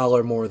it's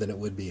 $1 more than it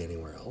would be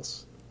anywhere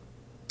else.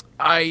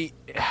 I'll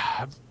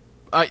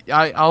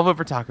vote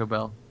for Taco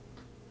Bell.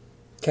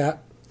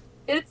 Kat?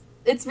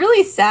 it's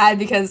really sad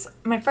because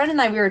my friend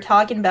and I, we were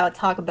talking about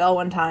Taco Bell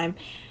one time,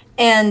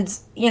 and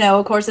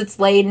of course it's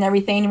late and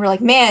everything, and we're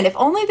like, man, if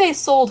only they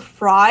sold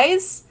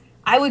fries,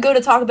 I would go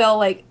to Taco Bell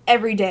like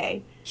every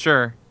day.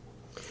 Sure.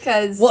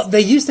 Because Well,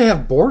 they used to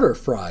have border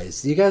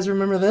fries. Do you guys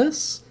remember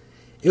this?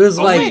 It was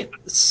like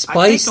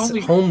spiced only-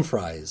 home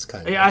fries,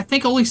 kind of. Yeah, I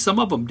think only some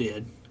of them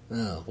did.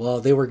 Oh, well,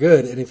 they were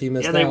good, and if you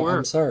missed Yeah, they out, were.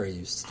 I'm sorry,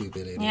 you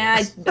stupid idiot.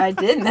 yeah, I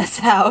did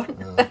miss out.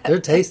 Oh, they're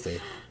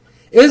tasty.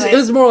 It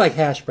was more like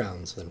hash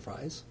browns than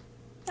fries.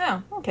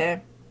 Oh, okay,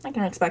 I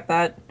can respect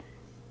that.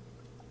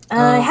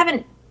 I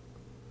haven't.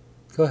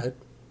 Go ahead.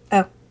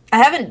 Oh, I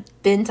haven't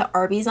been to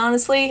Arby's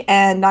honestly,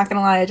 and not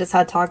gonna lie, I just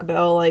had Taco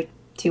Bell like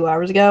 2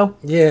 hours ago.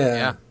 Yeah.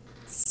 Yeah.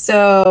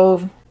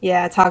 So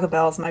yeah, Taco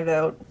Bell's my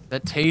vote.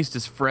 That taste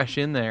is fresh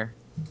in there.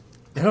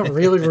 I don't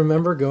really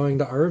remember going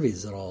to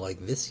Arby's at all,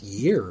 like this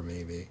year,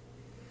 maybe.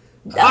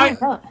 I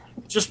don't know.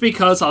 Just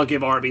because I'll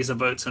give Arby's a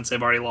vote since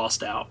they've already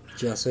lost out.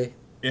 Jesse?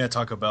 Yeah,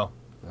 Taco Bell.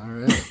 All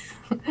right.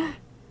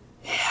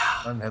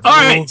 All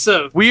right,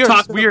 so We are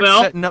Taco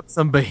Bell. setting up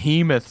some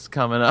behemoths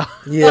coming up.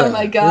 Yeah. Oh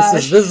my gosh.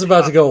 This is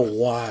about to go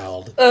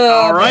wild.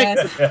 All right,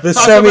 The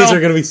Taco semis Bell. are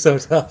going to be so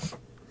tough.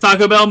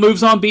 Taco Bell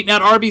moves on, beating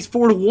out Arby's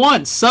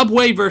 4-1.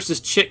 Subway versus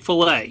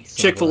Chick-fil-A.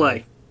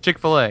 Chick-fil-A.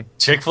 Chick-fil-A.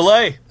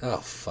 Chick-fil-A. Oh,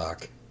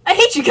 fuck. I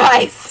hate you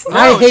guys.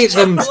 I hate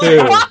them too.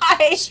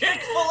 Why?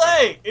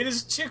 Chick-fil-A. It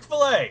is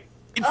Chick-fil-A.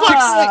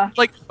 It's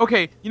like,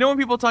 okay, you know when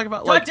people talk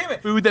about God like damn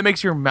it. food that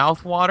makes your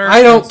mouth water?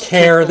 I don't It's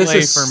care. This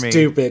Chick-fil-A is for me.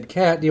 stupid.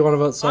 Kat, do you want to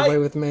vote Subway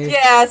with me?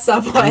 Yeah,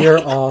 Subway. You're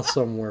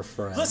awesome. We're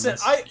friends. Listen,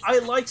 I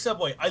like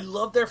Subway. I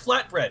love their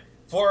flatbread.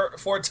 For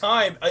a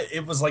time,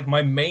 it was like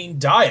my main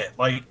diet.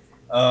 Like,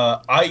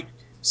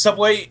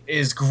 Subway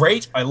is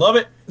great. I love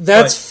it.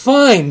 That's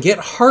fine. Get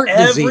heart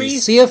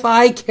disease. See if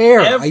I care.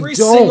 I Every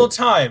single don't.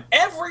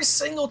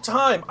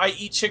 time I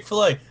eat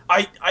Chick-fil-A,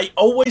 I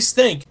always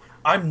think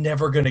I'm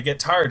never going to get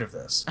tired of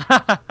this.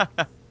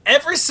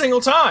 Every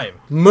single time.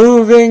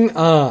 Moving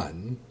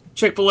on.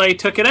 Chick-fil-A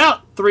took it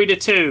out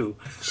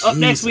 3-2. Up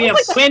next, we have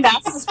Wendy's.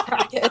 Fastest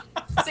bracket.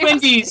 Seriously.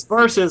 Wendy's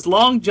versus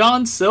Long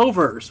John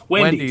Silver's.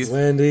 Wendy's.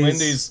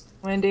 Wendy's.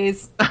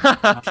 Wendy's.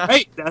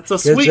 Right, that's a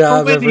Good sweep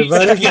job, for Wendy's.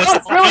 everybody.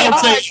 That was really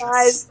hard, Answer.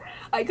 guys.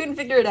 I couldn't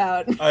figure it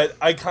out.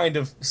 I kind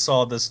of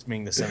saw this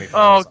being the semifinals.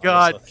 Oh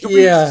God! honestly. Can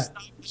we Yeah. just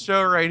stop the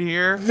show right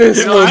here?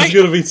 This All one's right.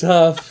 going to be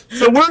tough.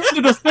 So we're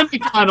into the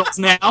semifinals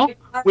now.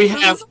 We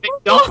have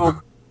McDonald's.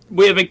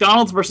 We have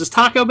McDonald's versus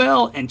Taco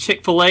Bell and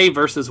Chick-fil-A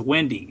versus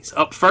Wendy's.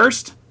 Up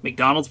first,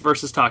 McDonald's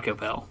versus Taco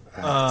Bell.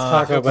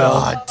 Taco Bell.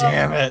 God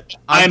damn it.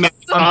 I'm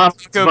I'm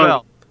Taco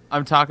Bell.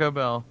 I'm Taco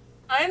Bell.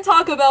 I am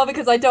Taco Bell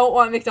because I don't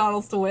want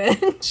McDonald's to win.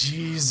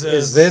 Jesus.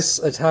 Is this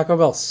a Taco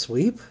Bell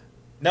sweep?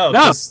 No, No.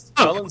 'cause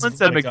No, Cullen's Cullen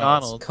said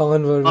McDonald's.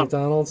 Cullen voted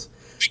McDonald's.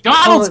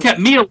 McDonald's Colin- kept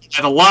me alive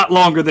a lot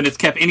longer than it's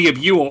kept any of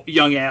you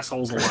young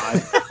assholes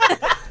alive.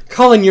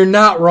 Colin, you're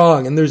not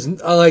wrong, and there's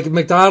like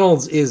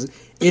McDonald's is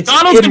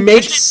McDonald's it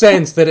makes invented-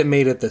 sense that it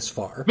made it this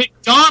far.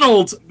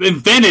 McDonald's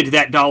invented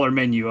that dollar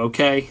menu,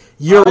 okay?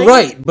 You're I-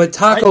 right, but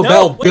Taco I know,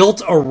 Bell wait.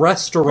 built a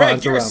restaurant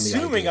Greg, you're around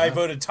assuming the I idea.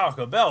 voted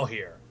Taco Bell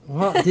here.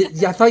 Well,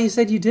 yeah, I thought you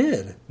said you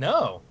did.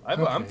 No,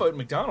 I'm Okay. voting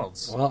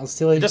McDonald's. Well, it's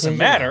too late. It to doesn't change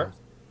matter. now.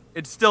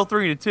 It's still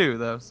 3-2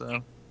 though.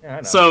 So Yeah, I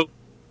know. So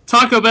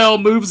Taco Bell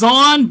moves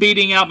on,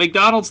 beating out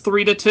McDonald's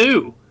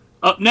 3-2.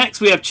 Up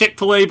next, we have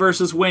Chick-fil-A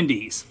versus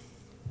Wendy's.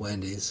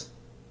 Wendy's.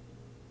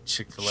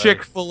 Chick-fil-A.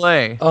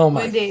 Chick-fil-A. Oh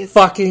my Wendy's.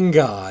 fucking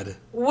god,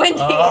 Wendy's.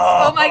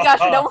 Oh my gosh,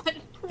 I don't want.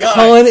 God.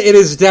 Colin! It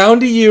is down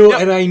to you,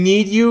 Yep. and I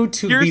need you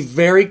to be Here's-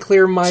 very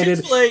clear-minded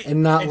Chick-fil-A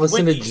and not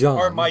listen Wendy's to John.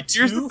 Are my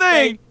Here's the two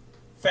thing.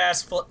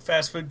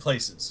 fast food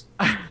places.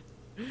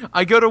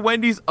 I go to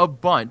Wendy's a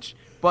bunch,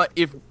 but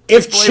if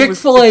If was-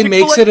 Chick-fil-A if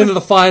makes Chick-fil-A it into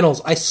the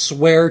finals, I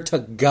swear to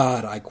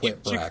God, I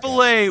quit bracket.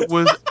 Chick-fil-A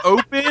was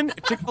open,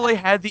 Chick-fil-A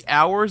had the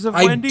hours of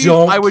I Wendy's,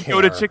 don't I would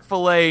go to care.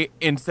 Chick-fil-A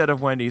instead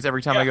of Wendy's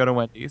every time I Yeah. go to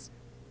Wendy's.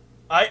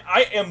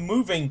 I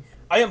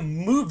am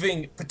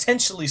moving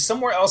potentially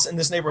somewhere else in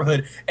this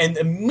neighborhood, and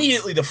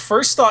immediately the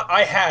first thought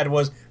I had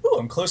was, "Ooh,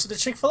 I'm closer to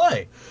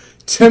Chick-fil-A."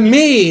 To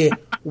me,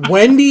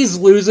 Wendy's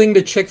losing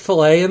to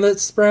Chick-fil-A in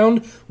this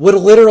round would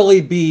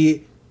literally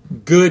be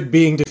good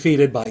being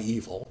defeated by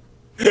evil.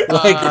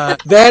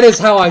 Like, that is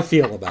how I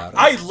feel about it.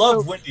 I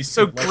love Wendy's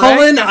so too. Greg-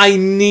 Cullen, I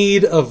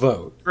need a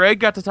vote. Greg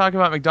got to talk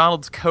about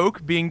McDonald's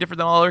Coke being different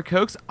than all other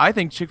Cokes. I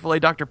think Chick-fil-A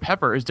Dr.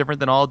 Pepper is different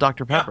than all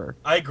Dr. Pepper.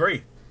 I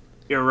agree.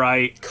 You're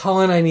right.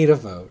 Cullen, I need a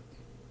vote.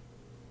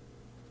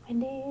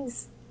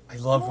 Wendy's. I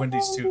love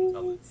Wendy's too.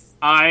 Cullen.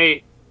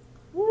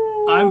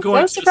 I'm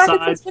going Those to are brackets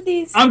decide- as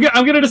Wendy's. I'm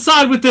going to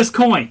decide with this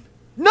coin.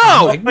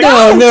 No! Like, no.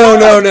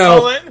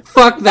 Cullen.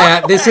 Fuck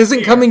that. This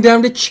isn't coming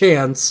down to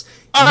chance.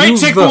 All right, You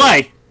Chick-fil-A.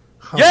 vote.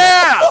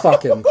 Yeah!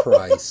 Fucking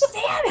Christ.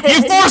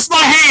 You forced my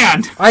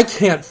hand. I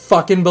can't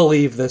fucking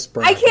believe this I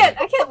bracket.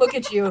 can't look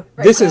at you.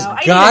 Right This is now. I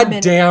need a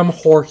minute. goddamn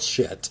horse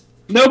shit.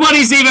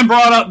 Nobody's even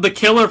brought up the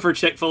killer for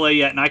Chick-fil-A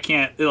yet, and I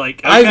can't,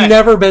 like... Okay. I've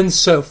never been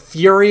so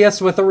furious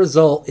with a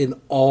result in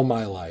all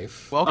my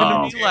life. Welcome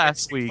Oh. to me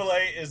last week.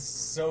 Chick-fil-A is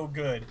so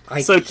good.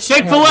 So can't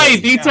Chick-fil-A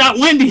believe beats that. out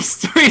Wendy's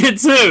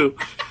 3-2.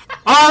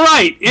 All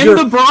right, in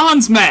You're- the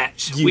bronze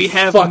match, you we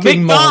have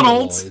fucking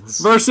McDonald's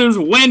mongoloids. versus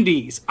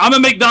Wendy's. I'm a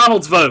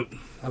McDonald's vote.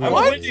 I'm I'm a a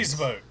Wendy's. Wendy's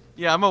vote.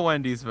 Yeah, I'm a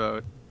Wendy's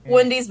vote.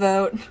 Wendy's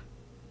vote.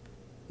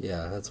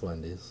 Yeah, that's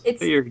Wendy's.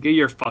 It's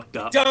You're fucked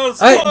up.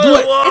 Don't I- spoil do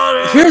I-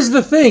 water. Here's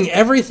the thing: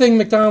 everything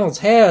McDonald's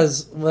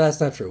has, well, that's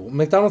not true.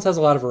 McDonald's has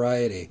a lot of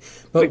variety,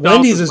 but McDonald's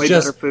Wendy's is way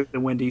just better food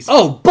than Wendy's.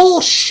 oh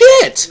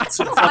bullshit.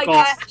 oh my off.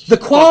 gosh. The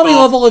quality Fuck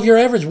off. level of your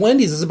average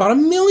Wendy's is about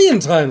 1,000,000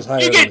 times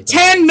higher. You than get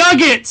 10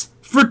 nuggets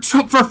for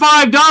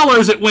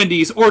 $5 at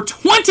Wendy's, or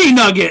 20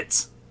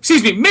 nuggets.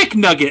 Excuse me,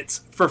 McNuggets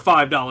for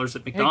 $5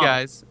 at Hey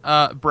McDonald's.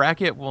 guys,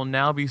 Bracket will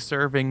now be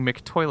serving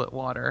McToilet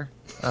water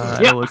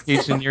at Yeah. a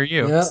location near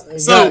you. Yeah,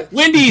 So got-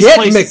 Wendy's get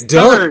places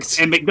third,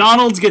 McDunked. and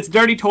McDonald's gets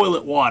dirty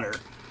toilet water.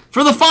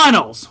 For the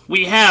finals,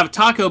 we have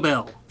Taco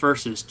Bell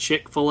versus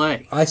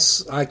Chick-fil-A.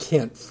 I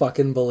can't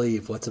fucking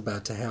believe what's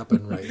about to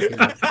happen right here.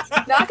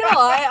 Not gonna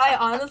lie, I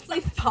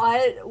honestly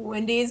thought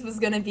Wendy's was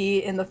gonna be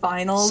in the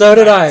finals. So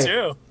did I.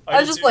 Too. I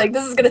was just like,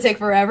 this is gonna take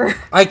forever.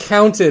 I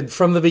counted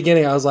from the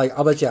beginning. I was like,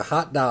 I'll bet you a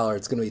hot dollar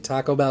it's going to be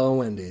Taco Bell and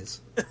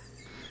Wendy's.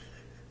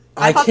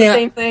 I thought the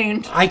same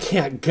thing. I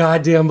can't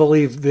goddamn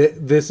believe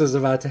that this is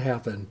about to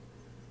happen.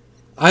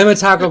 I'm a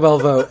Taco Bell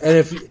vote, and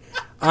if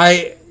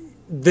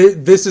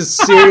this is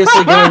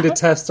seriously going to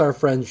test our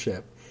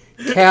friendship.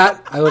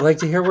 Kat, I would like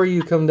to hear where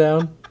you come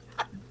down.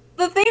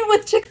 The thing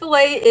with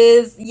Chick-fil-A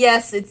is,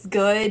 yes, it's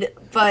good,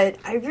 but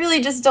I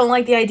really just don't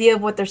like the idea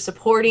of what they're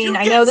supporting. You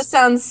I get- know this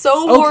sounds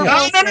so Okay. horrible. No,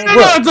 to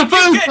say. it's a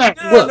food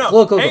thing.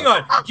 Look. Hang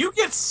on. You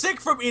get sick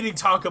from eating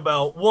Taco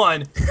Bell.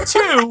 1,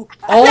 2.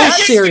 All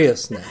Yes.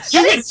 seriousness.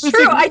 That is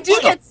true. I do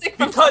get sick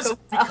from because Taco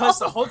Bell. because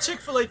the whole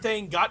Chick-fil-A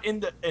thing got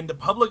in the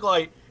public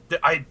light. That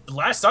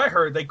last I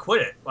heard they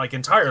quit it like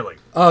entirely.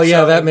 Oh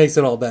yeah, So- that makes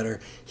it all better.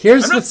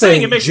 Here's I'm the not saying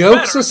thing. it makes it Jokes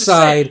better, I'm just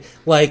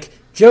aside,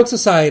 jokes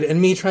aside,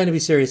 and me trying to be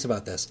serious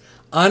about this.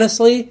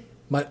 Honestly,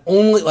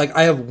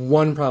 I have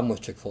one problem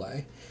with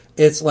Chick-fil-A.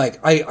 It's like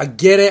I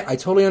get it. I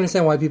totally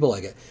understand why people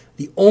like it.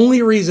 The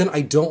only reason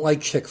I don't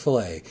like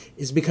Chick-fil-A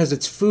is because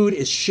its food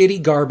is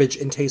shitty garbage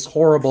and tastes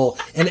horrible,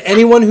 and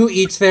anyone who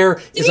eats there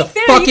is be a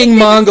fair, you fucking can say the same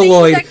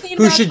mongoloid exact thing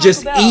who about should Taco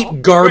just Bell.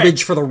 eat garbage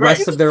Right, for the right. rest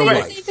You of can their say the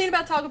life. same thing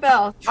about Taco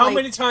Bell. How Like,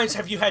 many times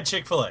have you had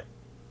Chick-fil-A?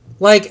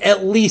 Like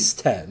at least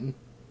 10.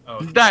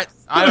 That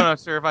I'm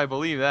not sure if I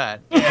believe that.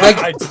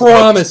 I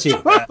promise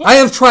you. I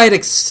have tried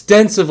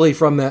extensively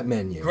from that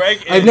menu. Greg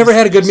I've is never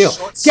had a good meal.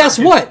 short-sighted. Guess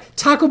what?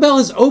 Taco Bell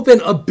is open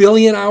 1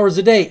 billion hours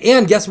a day.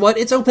 And guess what?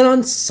 It's open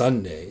on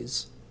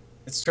Sundays.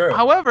 It's true.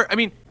 However, I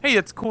mean, hey,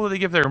 it's cool that they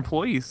give their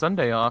employees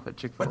Sunday off at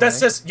Chick-fil-A. But that's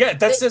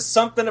just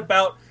something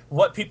about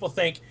what people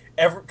think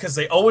because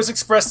they always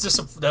express this.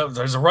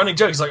 There's a running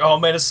joke. It's like, oh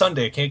man, it's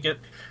Sunday. I can't get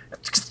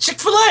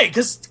Chick-fil-A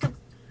because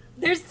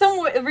There's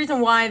some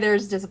reason why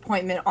there's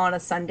disappointment on a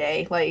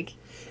Sunday. Like,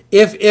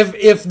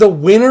 If the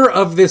winner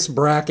of this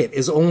bracket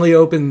is only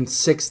open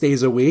 6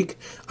 days a week,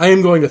 I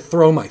am going to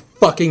throw my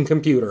fucking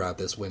computer out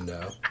this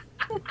window.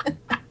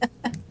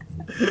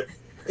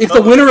 If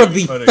the winner of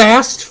the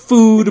fast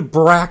food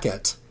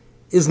bracket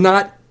is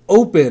not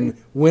open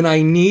when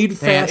I need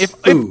fast if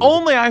food, if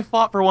only I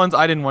fought for ones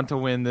I didn't want to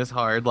win this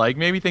hard. Like,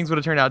 maybe things would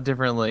have turned out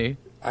differently.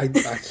 I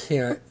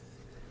can't.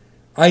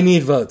 I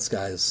need votes,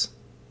 guys.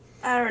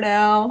 I don't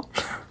know.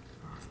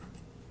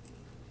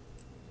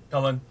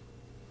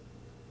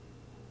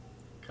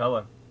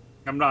 Cullen.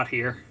 I'm not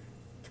here.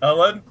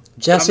 Cullen?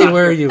 Jesse, I'm not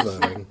where are here. you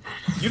voting?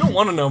 You don't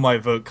want to know my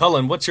vote.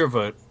 Cullen, what's your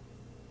vote?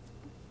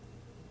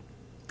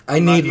 I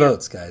need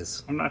votes,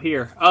 guys. I'm not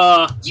here.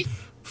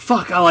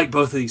 Fuck, I like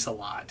both of these a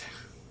lot.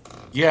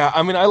 Yeah,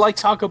 I mean, I like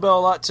Taco Bell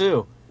a lot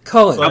too.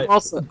 Cullen, But- I've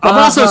also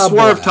Baja swerved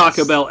Blast.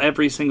 Taco Bell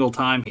every single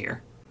time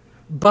here.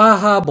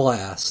 Baja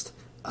Blast.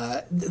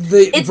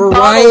 The It's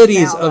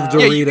varieties bottles now, of though.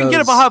 Doritos. Yeah, you can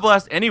get a Baja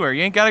Blast anywhere.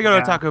 You ain't got to go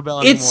to Taco Bell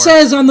anymore. It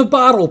says on the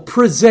bottle,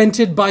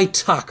 presented by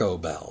Taco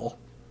Bell.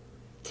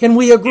 Can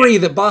we agree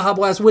that Baja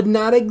Blast would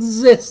not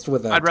exist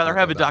without I'd rather Taco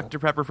have a Bell? Dr.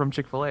 Pepper from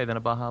Chick-fil-A than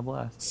a Baja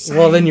Blast.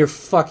 Well, then you're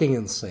fucking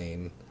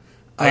insane.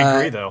 I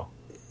agree, though.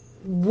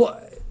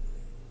 What?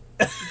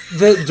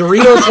 The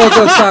Doritos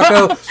Locos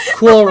Taco,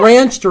 Cool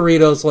Ranch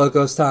Doritos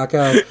Locos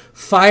Taco,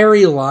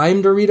 Fiery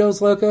Lime Doritos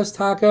Locos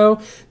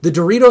Taco, the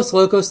Doritos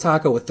Locos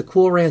Taco with the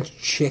Cool Ranch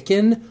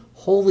chicken.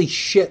 Holy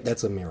shit,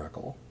 that's a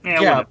miracle.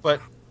 Yeah,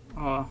 but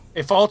Uh,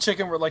 if all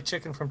chicken were like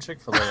chicken from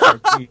Chick-fil-A,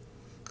 I'd be-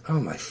 Oh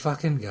my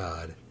fucking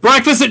god.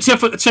 breakfast at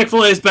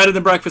Chick-fil-A is better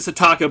than breakfast at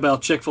Taco Bell.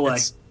 Chick-fil-A.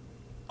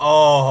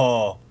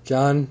 oh,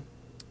 John?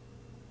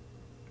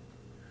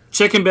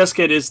 Chicken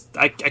biscuit is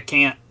I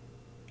can't.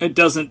 It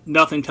doesn't.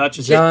 Nothing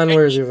touches it. John,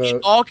 where's your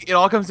It vote?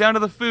 all comes down to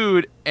the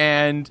food,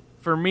 and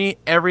for me,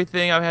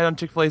 everything I've had on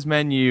Chick-fil-A's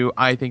menu,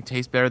 I think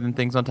tastes better than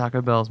things on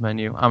Taco Bell's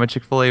menu. I'm a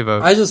Chick-fil-A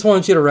vote. I just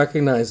want you to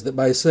recognize that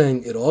by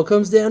saying it all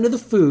comes down to the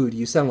food,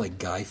 you sound like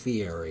Guy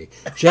Fieri.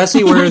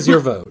 Jesse, where is your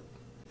vote?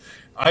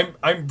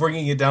 I'm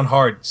bringing it down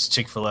hard. It's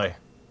Chick-fil-A.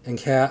 And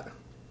Kat?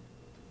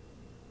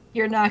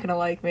 You're not gonna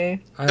like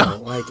me. I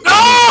don't like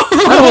I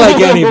don't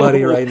like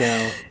anybody right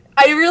now.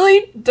 I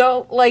really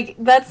don't like.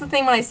 That's the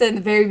thing when I said in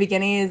the very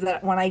beginning is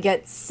that when I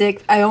get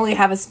sick, I only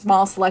have a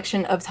small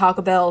selection of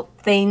Taco Bell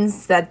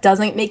things that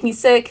doesn't make me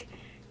sick.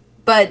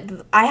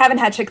 But I haven't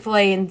had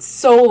Chick-fil-A in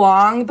so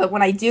long. But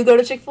when I do go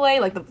to Chick-fil-A,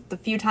 like the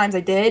few times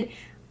I did,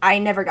 I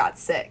never got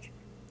sick.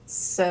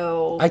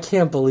 So I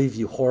can't believe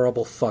you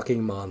horrible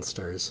fucking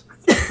monsters.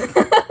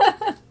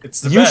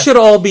 It's the You best. should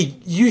all be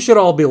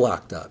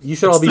locked up. You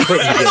should all be put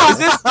in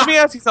jail. Let me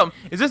ask you something.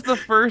 Is this the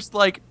first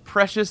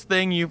precious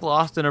thing you've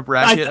lost in a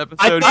bracket episode?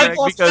 I've Greg?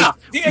 lost Because out.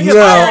 No,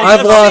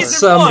 I've lost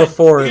some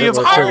before we that have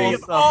were already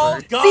cool.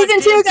 suffered.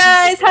 season 2,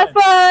 guys, have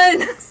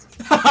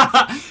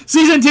fun.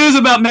 Season 2 is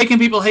about making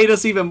people hate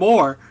us even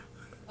more.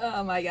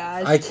 Oh my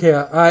gosh. I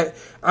can't. I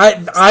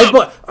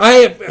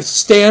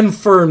stand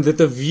firm that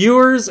the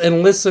viewers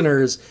and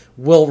listeners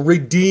will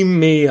redeem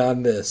me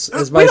on this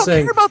as by We don't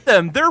saying care about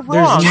them. They're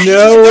wrong. there's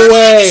no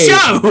way,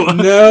 Show.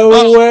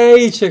 no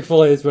way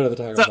Chick-fil-A is better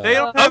than Taco They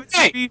Bell. don't have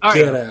Okay, speech. all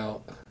right. Get out.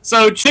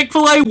 So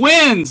Chick-fil-A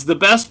wins the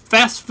best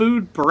fast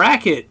food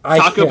bracket. I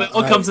Taco can't-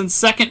 Bell comes in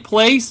second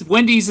place.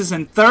 Wendy's is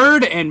in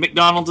third, and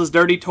McDonald's is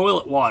dirty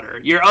toilet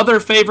water. Your other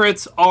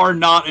favorites are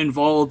not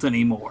involved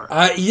anymore.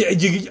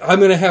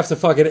 I'm gonna have to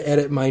fucking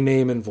edit my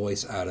name and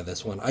voice out of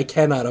this one. I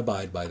cannot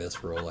abide by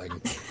this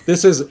ruling.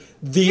 This is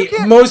the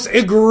most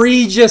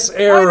egregious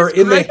error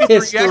in the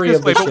history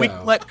of the But we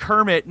show. let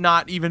Kermit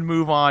not even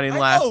move on in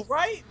last. know,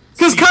 right?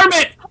 Because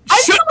Kermit I'm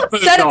should so have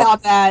moved upset on.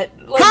 about that.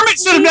 Like, Kermit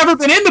should have never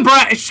been in the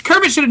bracket.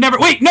 Kermit should have never.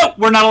 Wait, no,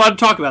 we're not allowed to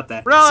talk about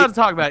that. We're not allowed to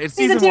talk about it. It's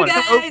Season season 2, 1.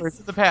 It's guys. over. It's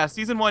in the past.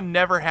 Season 1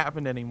 never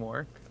happened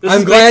anymore. This I'm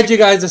is glad basic- you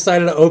guys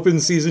decided to open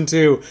season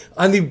 2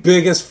 on the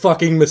biggest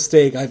fucking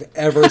mistake I've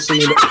ever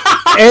seen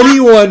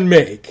anyone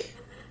make.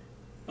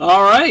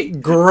 All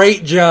right.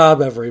 Great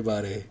job,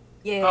 everybody.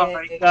 yeah. All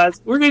right, guys.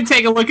 We're going to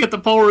take a look at the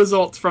poll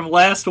results from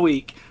last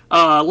week.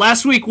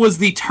 Last week was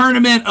the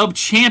Tournament of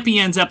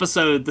Champions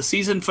episode, the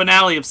season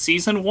finale of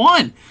season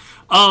 1.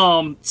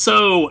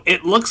 So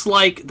it looks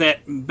like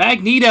that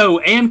Magneto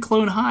and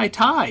Clone High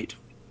tied.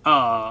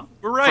 We're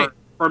right.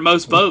 For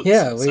most votes.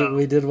 Yeah, So-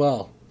 we did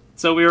well.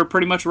 So we were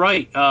pretty much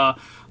right.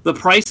 The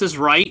Price is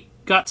Right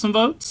got some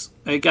votes.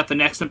 It got the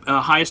next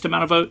highest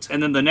amount of votes.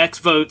 And then the next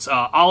votes,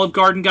 Olive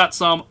Garden got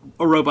some,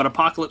 A Robot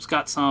Apocalypse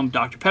got some,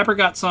 Dr. Pepper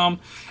got some,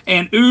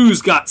 and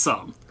Ooze got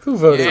some. Who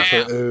voted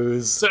Yeah. for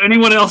Ooze? So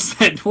anyone else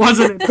that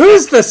wasn't...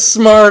 Who's the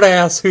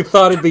smartass who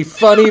thought it'd be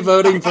funny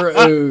voting for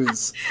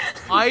Ooze?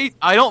 I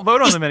don't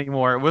vote on them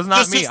anymore. It was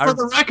not me. Just for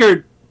the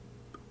record,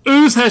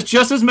 Ooze has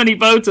just as many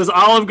votes as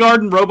Olive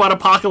Garden, Robot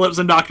Apocalypse,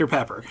 and Dr.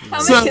 Pepper. How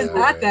So- much is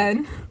that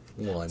then?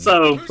 One.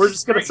 So we're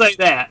just going to great. say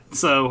that.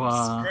 So This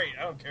is great.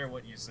 I don't care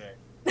what you say.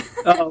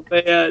 Oh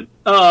man.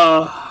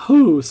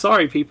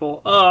 Sorry,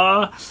 people.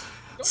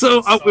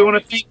 So we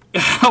want to thank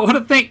I want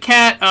to thank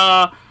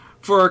Kat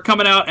for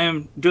coming out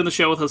and doing the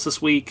show with us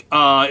this week.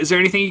 Is there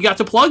anything you got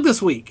to plug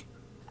this week?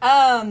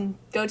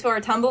 Go to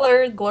our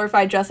Tumblr,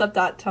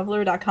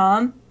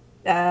 glorifieddressup.tumblr.com.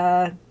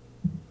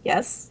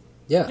 Yes.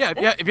 Yeah.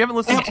 If you haven't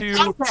listened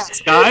to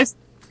Guys,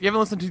 if you haven't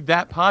listened to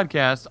that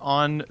podcast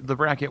on the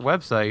Bracket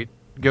website,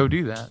 go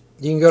do that.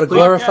 You can go to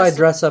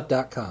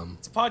glorifieddressup.com.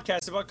 It's a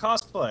podcast about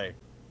cosplay.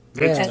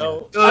 Yeah.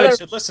 So Good. you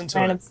should listen to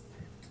Random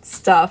it.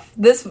 stuff.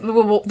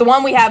 The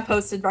one we have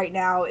posted right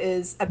now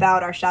is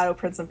about our Shadow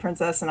Prince and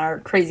Princess and our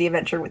crazy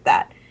adventure with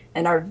that,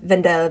 and our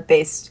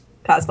Vendetta-based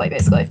cosplay,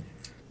 basically.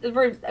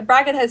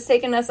 Bracket has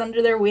taken us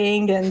under their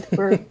wing, and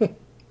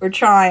we're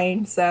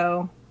trying,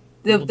 so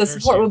the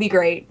support will be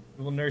great.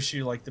 We'll nurse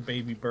you like the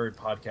baby bird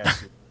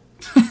podcast.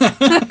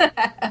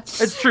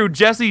 It's true.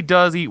 Jesse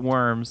does eat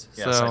worms.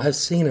 Yes, So I've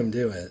seen him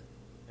do it.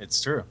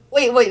 It's true.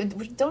 Wait,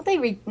 don't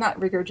they not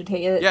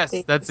regurgitate it? yes,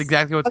 They- that's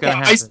exactly what's Okay.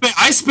 going to happen.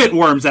 I spit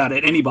worms out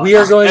at anybody. We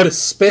are going to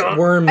spit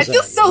worms I feel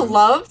at so you.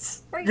 loved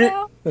right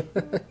now. All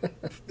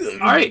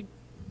right.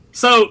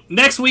 So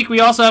next week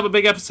we also have a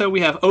big episode. We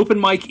have Open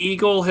Mike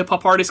Eagle, hip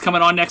hop artist,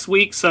 coming on next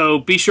week. So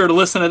be sure to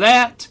listen to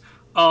that.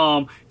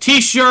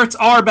 T-shirts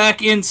are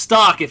back in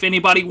stock. If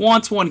anybody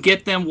wants one,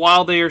 get them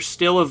while they are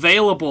still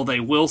available. They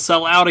will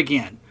sell out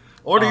again.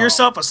 Order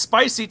yourself a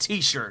spicy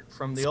T-shirt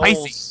from the Spicy.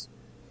 old.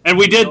 And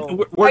we did.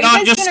 No. We're Are not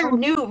you guys just. doing a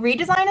new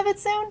redesign of it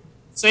soon?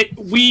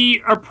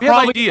 We are We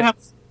have probably.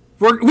 ideas.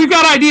 We've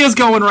got ideas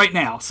going right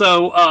now.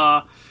 So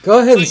Go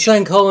ahead and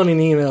send Colin an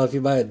email if you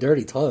buy a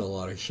dirty toilet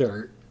water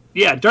shirt.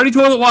 yeah, dirty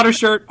toilet water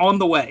shirt on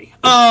the way.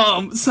 So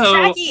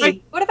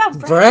Bracky. What about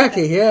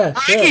Bracky, yeah.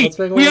 Bracky. let's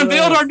make We one of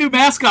unveiled those. our new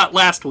mascot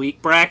last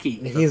week,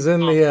 Bracky, He's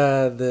in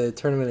the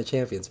Tournament of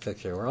Champions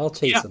picture. We're all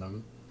chasing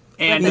him.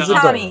 and He's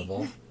Tommy.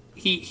 adorable.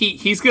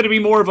 he's going to be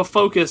more of a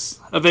focus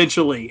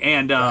eventually,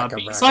 and Bracca,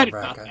 be bracca, excited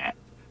bracca. about that.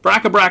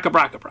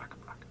 Bracca.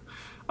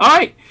 All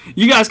right,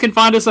 you guys can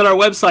find us at our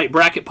website,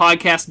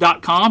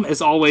 bracketpodcast.com,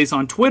 as always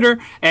on Twitter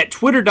at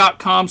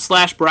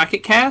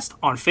twitter.com/bracketcast,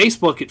 on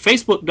Facebook at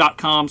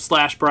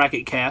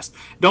facebook.com/bracketcast.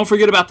 Don't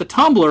forget about the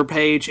Tumblr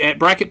page at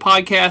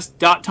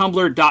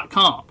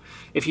bracketpodcast.tumblr.com.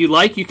 If you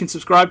like, you can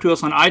subscribe to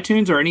us on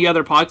iTunes or any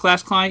other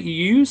podcast client you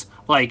use,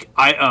 like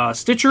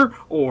Stitcher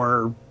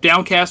or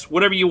Downcast,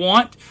 whatever you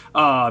want.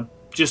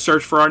 Just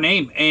search for our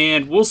name,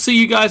 and we'll see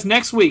you guys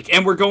next week.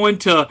 And we're going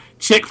to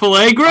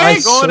Chick-fil-A, Greg. I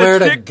swear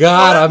to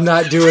God, I'm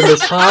not doing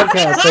this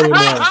podcast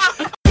anymore.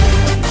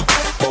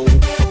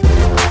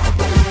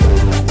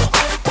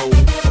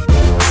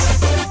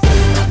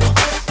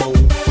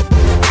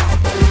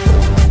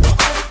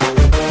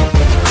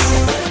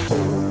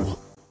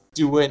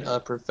 Doing a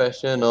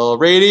professional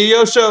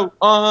radio show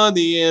on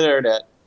the internet.